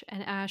Bush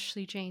and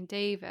Ashley Jane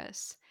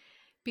Davis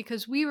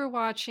because we were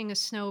watching a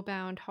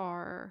Snowbound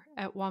horror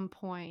at one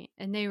point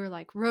and they were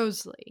like,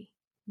 Rosalie,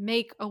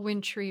 make a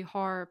wintry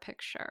horror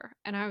picture.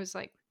 And I was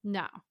like,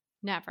 no,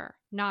 never,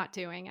 not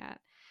doing it.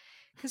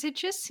 Because it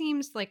just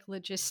seems like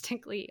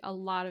logistically a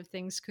lot of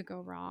things could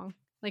go wrong.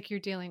 Like you're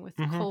dealing with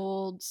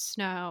cold,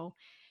 snow.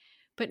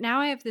 But now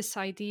I have this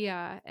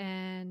idea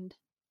and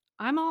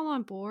I'm all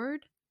on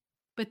board,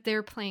 but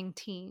they're playing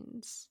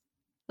teens.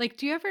 Like,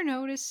 do you ever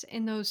notice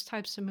in those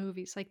types of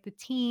movies, like the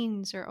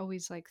teens are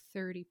always like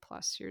 30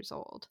 plus years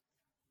old?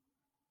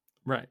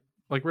 Right.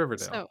 Like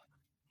Riverdale.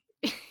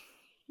 So,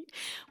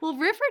 well,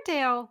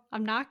 Riverdale,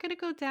 I'm not going to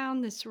go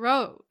down this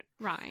road,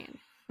 Ryan,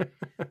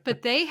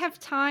 but they have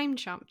time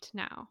jumped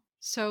now.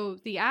 So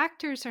the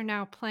actors are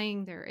now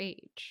playing their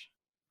age.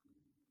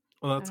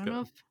 Well, that's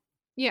good.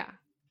 Yeah,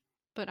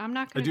 but I'm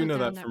not going to. I do know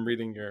down that from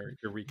reading your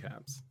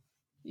recaps.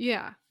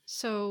 Yeah.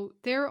 So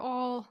they're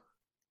all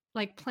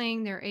like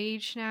playing their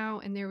age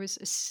now, and there was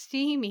a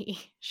steamy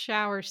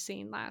shower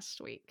scene last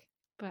week,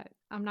 but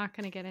I'm not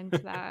going to get into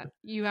that.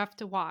 You have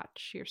to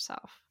watch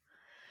yourself.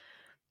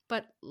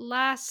 But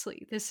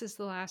lastly, this is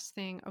the last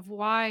thing of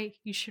why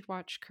you should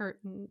watch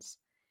Curtains.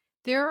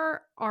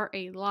 There are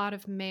a lot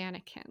of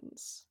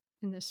mannequins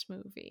in this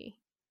movie,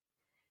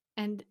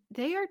 and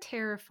they are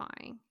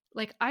terrifying.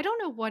 Like, I don't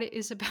know what it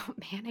is about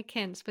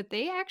mannequins, but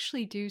they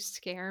actually do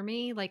scare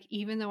me, like,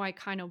 even though I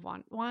kind of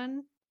want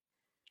one.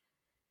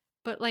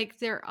 But, like,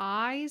 their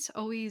eyes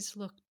always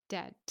look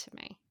dead to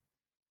me.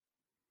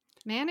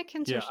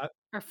 Mannequins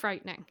are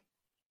frightening.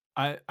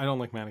 I don't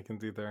like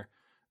mannequins either.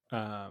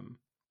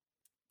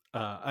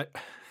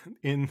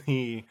 In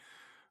the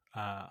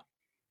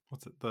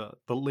what's it,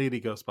 the Lady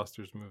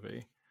Ghostbusters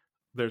movie,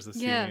 there's a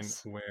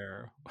scene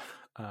where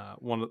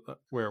one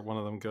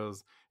of them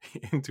goes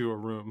into a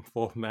room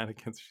full of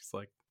mannequins. She's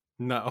like,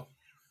 no,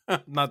 I'm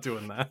not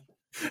doing that.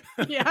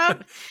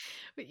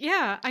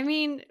 Yeah, I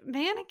mean,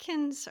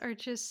 mannequins are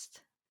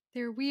just,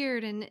 they're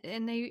weird, and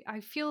I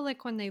feel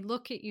like when they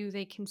look at you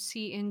they can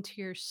see into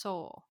your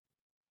soul,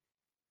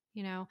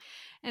 and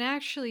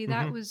actually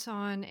that was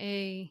on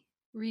a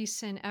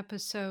recent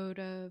episode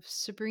of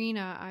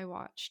Sabrina I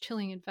watched,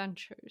 Chilling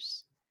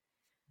Adventures,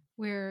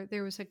 where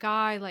there was a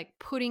guy like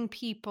putting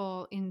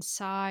people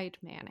inside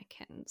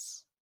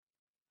mannequins.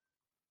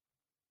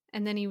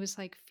 And then he was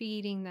like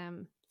feeding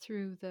them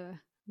through the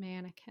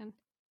mannequin.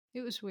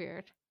 It was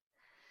weird.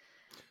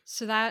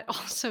 So that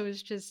also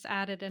has just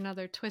added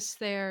another twist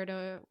there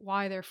to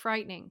why they're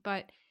frightening.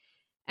 But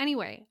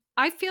anyway,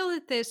 I feel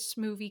that this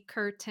movie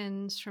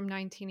Curtains from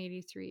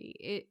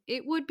 1983,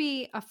 it would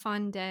be a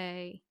fun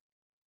day,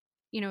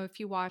 if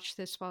you watch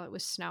this while it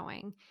was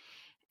snowing.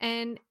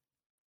 And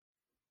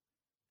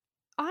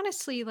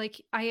honestly,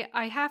 like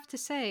I have to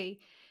say,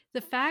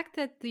 the fact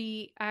that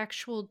the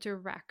actual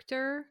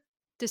director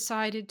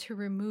decided to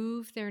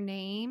remove their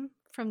name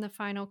from the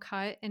final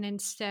cut and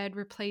instead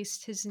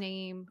replaced his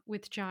name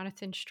with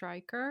Jonathan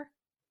Stryker,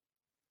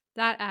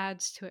 that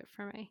adds to it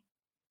for me.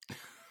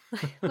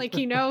 Like,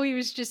 he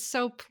was just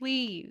so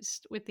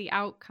pleased with the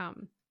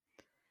outcome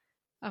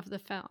of the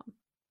film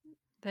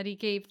that he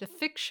gave the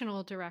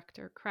fictional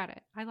director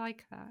credit. I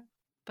like that.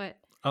 But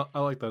I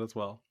like that as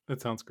well.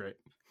 It sounds great.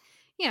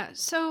 Yeah,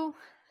 so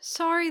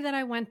sorry that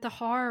I went the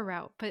horror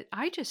route, but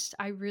I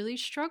really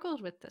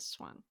struggled with this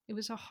one. It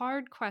was a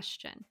hard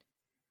question.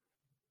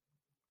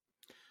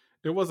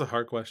 It was a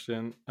hard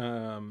question,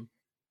 but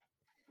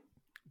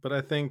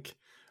I think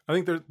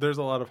there's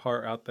a lot of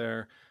horror out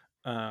there.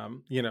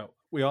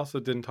 We also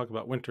didn't talk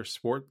about winter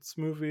sports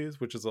movies,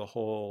 which is a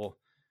whole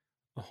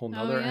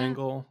nother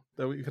angle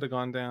that we could have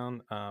gone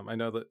down. I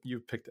know that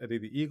you've picked Eddie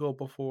the Eagle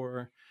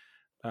before.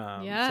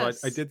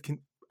 Yes. So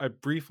I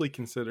briefly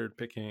considered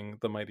picking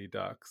The Mighty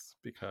Ducks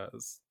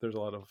because there's a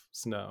lot of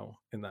snow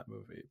in that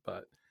movie,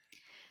 but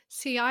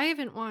see, I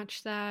haven't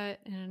watched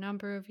that in a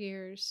number of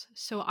years,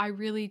 so I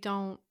really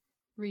don't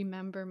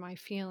remember my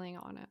feeling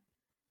on it.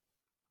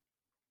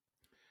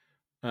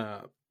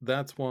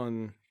 That's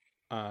one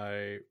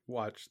I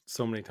watched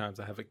so many times.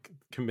 I have it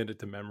committed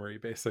to memory,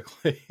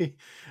 basically.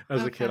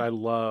 As a kid, Okay. I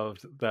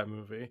loved that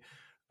movie.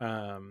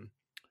 Um,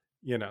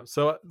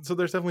 so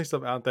there's definitely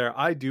stuff out there.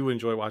 I do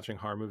enjoy watching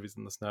horror movies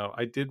in the snow.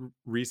 I did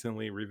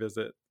recently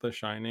revisit The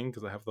Shining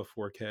because I have the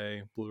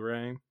 4K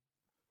Blu-ray.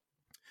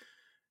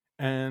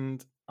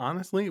 And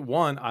honestly,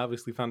 one, I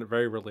obviously found it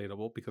very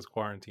relatable because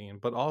quarantine,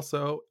 but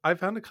also I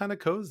found it kind of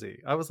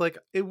cozy. I was like,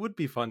 it would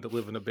be fun to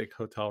live in a big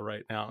hotel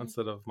right now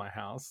instead of my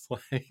house.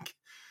 Like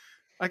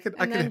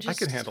And then I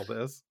could handle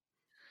this.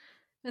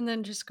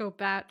 just go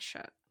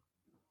batshit.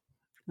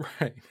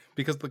 Right.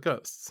 Because the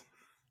ghosts.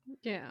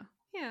 Yeah.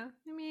 Yeah.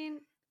 I mean,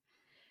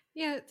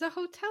 yeah, the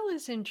hotel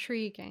is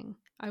intriguing.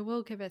 I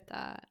will give it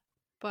that.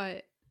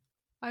 But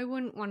I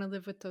wouldn't want to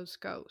live with those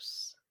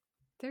ghosts.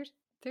 They're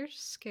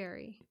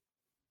scary.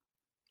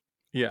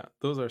 Yeah,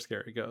 those are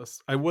scary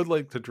ghosts. I would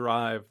like to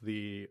drive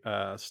the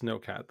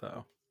snowcat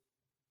though.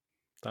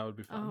 That would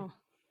be fun. Oh,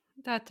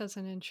 that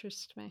doesn't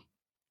interest me.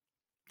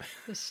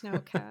 The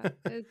snowcat.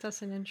 It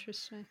doesn't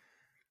interest me.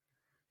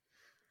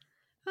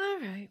 All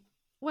right.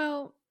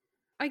 Well,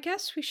 I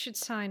guess we should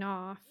sign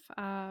off.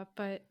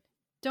 But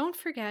don't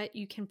forget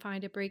you can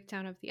find a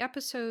breakdown of the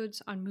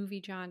episodes on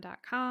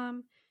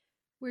moviejohn.com,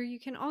 where you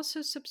can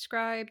also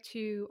subscribe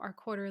to our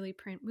quarterly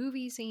print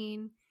movie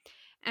zine.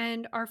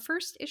 And our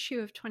first issue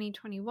of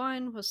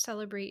 2021 will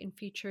celebrate and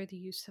feature the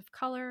use of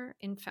color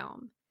in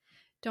film.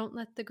 Don't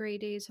let the gray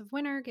days of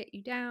winter get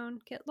you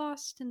down. Get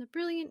lost in the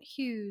brilliant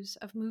hues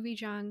of Movie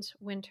John's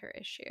winter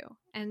issue.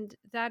 And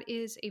that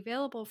is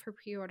available for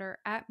pre-order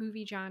at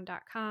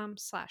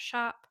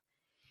moviejohn.com/shop.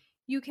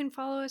 You can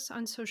follow us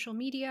on social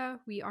media.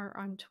 We are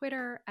on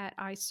Twitter at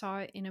I Saw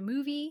It in a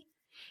Movie.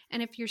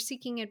 And if you're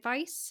seeking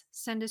advice,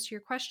 send us your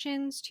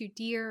questions to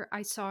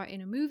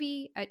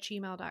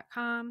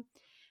dearisawitinamovie@gmail.com.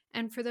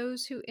 And for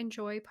those who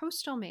enjoy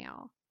postal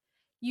mail,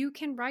 you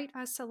can write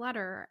us a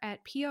letter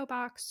at P.O.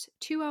 Box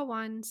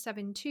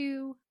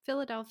 20172,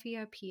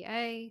 Philadelphia,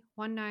 PA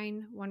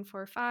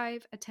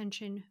 19145.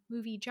 Attention,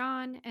 Movie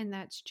John, and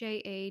that's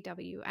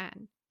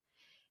JAWN.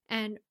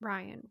 And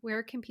Ryan,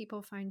 where can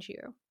people find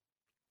you?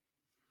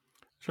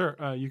 Sure.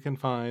 You can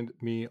find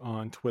me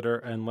on Twitter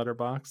and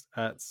Letterboxd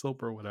at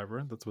Silber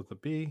whatever. That's with a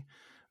B.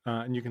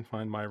 And you can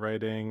find my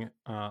writing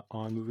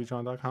on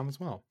moviejohn.com as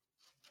well.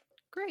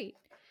 Great.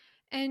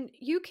 And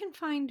you can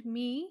find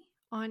me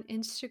on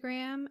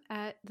Instagram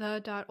at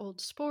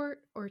the.oldsport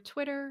or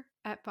Twitter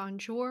at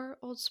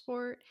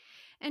bonjouroldsport.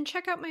 And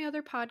check out my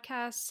other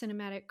podcast,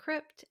 Cinematic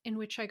Crypt, in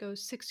which I go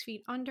 6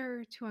 feet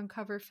under to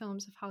uncover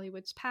films of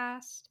Hollywood's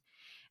past.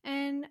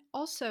 And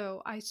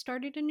also, I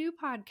started a new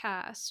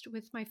podcast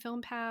with my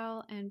film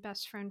pal and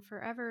best friend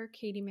forever,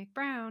 Katie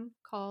McBrown,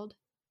 called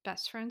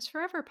Best Friends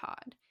Forever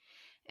Pod.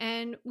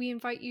 And we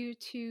invite you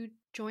to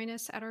join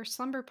us at our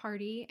slumber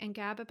party and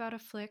gab about a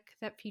flick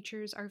that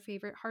features our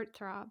favorite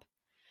heartthrob.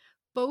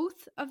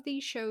 Both of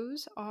these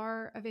shows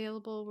are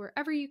available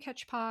wherever you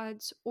catch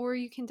pods, or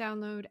you can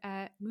download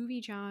at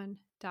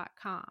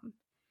moviejohn.com.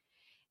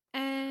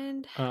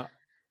 And go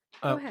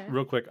ahead.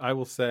 Real quick, I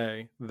will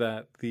say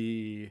that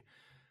the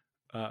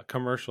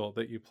commercial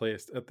that you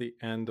placed at the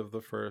end of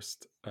the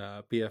first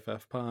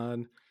BFF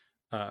pod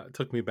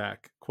took me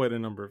back quite a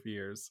number of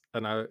years,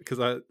 and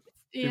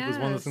it was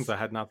one of those things I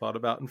had not thought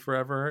about in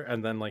forever,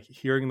 and then like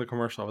hearing the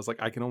commercial, I was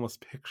like, I can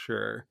almost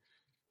picture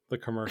the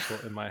commercial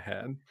in my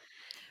head.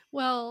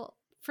 Well,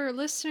 for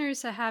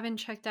listeners that haven't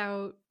checked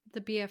out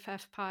the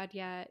BFF pod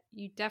yet,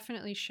 you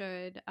definitely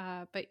should.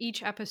 But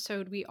each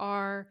episode we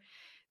are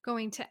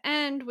going to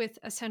end with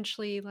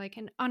essentially like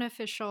an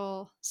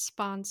unofficial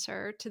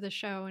sponsor to the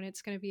show, and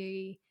it's going to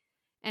be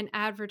an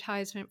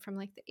advertisement from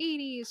like the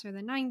 80s or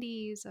the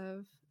 90s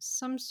of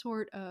some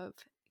sort of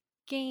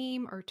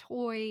game or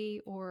toy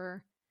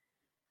or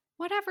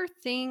whatever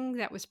thing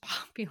that was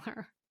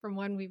popular from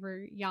when we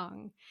were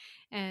young.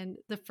 And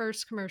the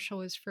first commercial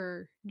was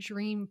for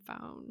Dream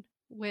Phone,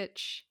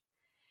 which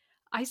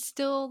I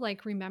still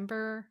like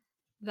remember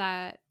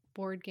that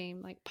board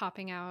game like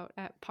popping out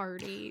at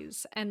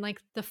parties, and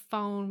like the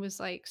phone was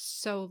like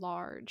so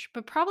large,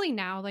 but probably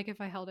now like if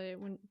I held it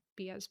wouldn't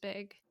be as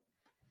big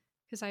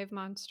because I have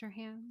monster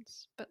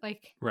hands. But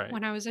like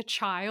when I was a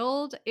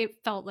child,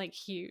 it felt like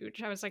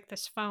huge. I was like,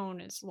 this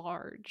phone is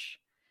large.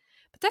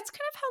 But that's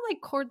kind of how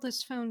like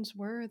cordless phones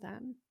were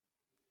then.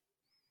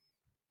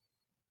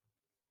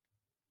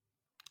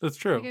 That's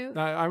true. Like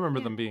I remember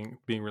them being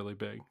really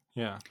big.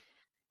 Yeah.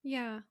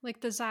 Yeah,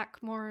 like the Zach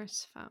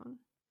Morris phone.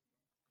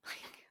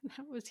 Like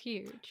that was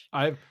huge.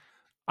 I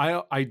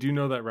do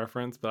know that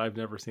reference, but I've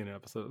never seen an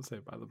episode of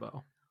Saved by the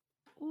Bell.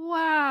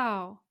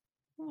 Wow.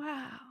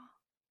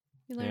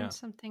 You learn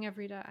something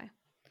every day.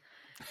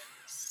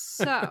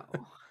 So,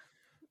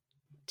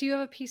 do you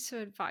have a piece of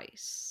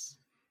advice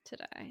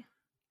today?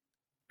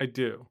 I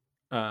do.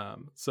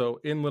 So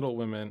in Little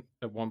Women,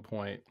 at one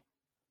point,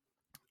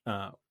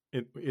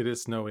 it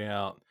is snowy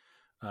out.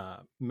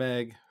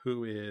 Meg,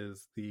 who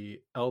is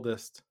the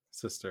eldest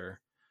sister,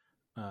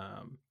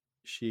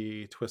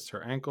 she twists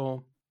her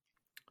ankle,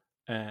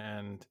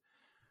 and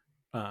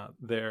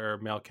their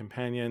male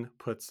companion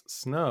puts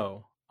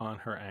snow on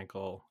her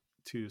ankle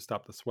to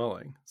stop the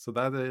swelling. So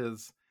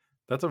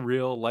that's a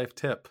real life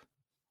tip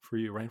for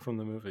you right from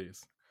the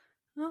movies.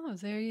 Oh,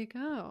 there you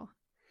go.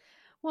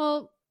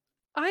 Well,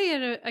 I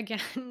had,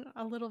 again,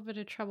 a little bit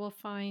of trouble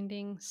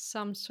finding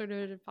some sort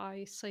of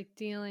advice like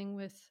dealing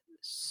with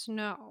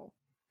snow.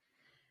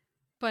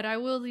 But I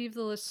will leave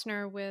the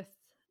listener with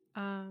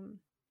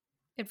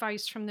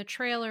advice from the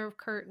trailer of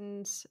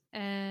Curtains.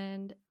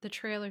 And the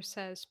trailer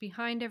says,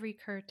 behind every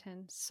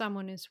curtain,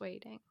 someone is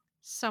waiting,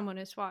 someone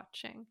is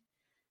watching,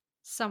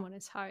 someone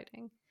is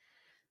hiding.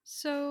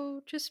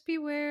 So just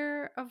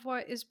beware of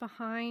what is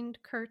behind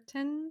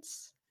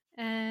curtains,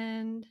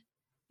 and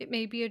it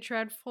may be a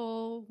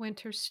dreadful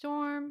winter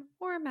storm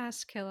or a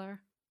mass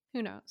killer.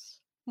 Who knows?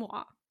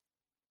 Mwah.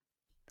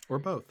 Or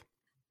both.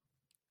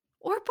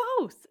 Or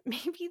both.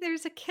 Maybe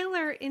there's a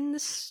killer in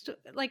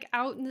the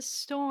out in the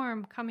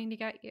storm coming to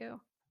get you.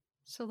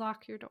 So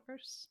lock your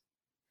doors.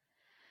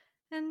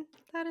 And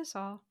that is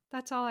all.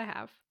 That's all I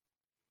have.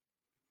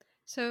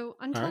 So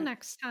until right.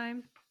 next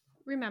time,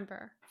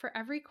 remember, for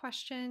every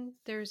question,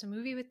 there's a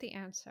movie with the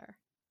answer.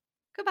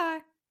 Goodbye.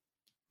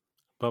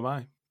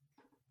 Bye-bye.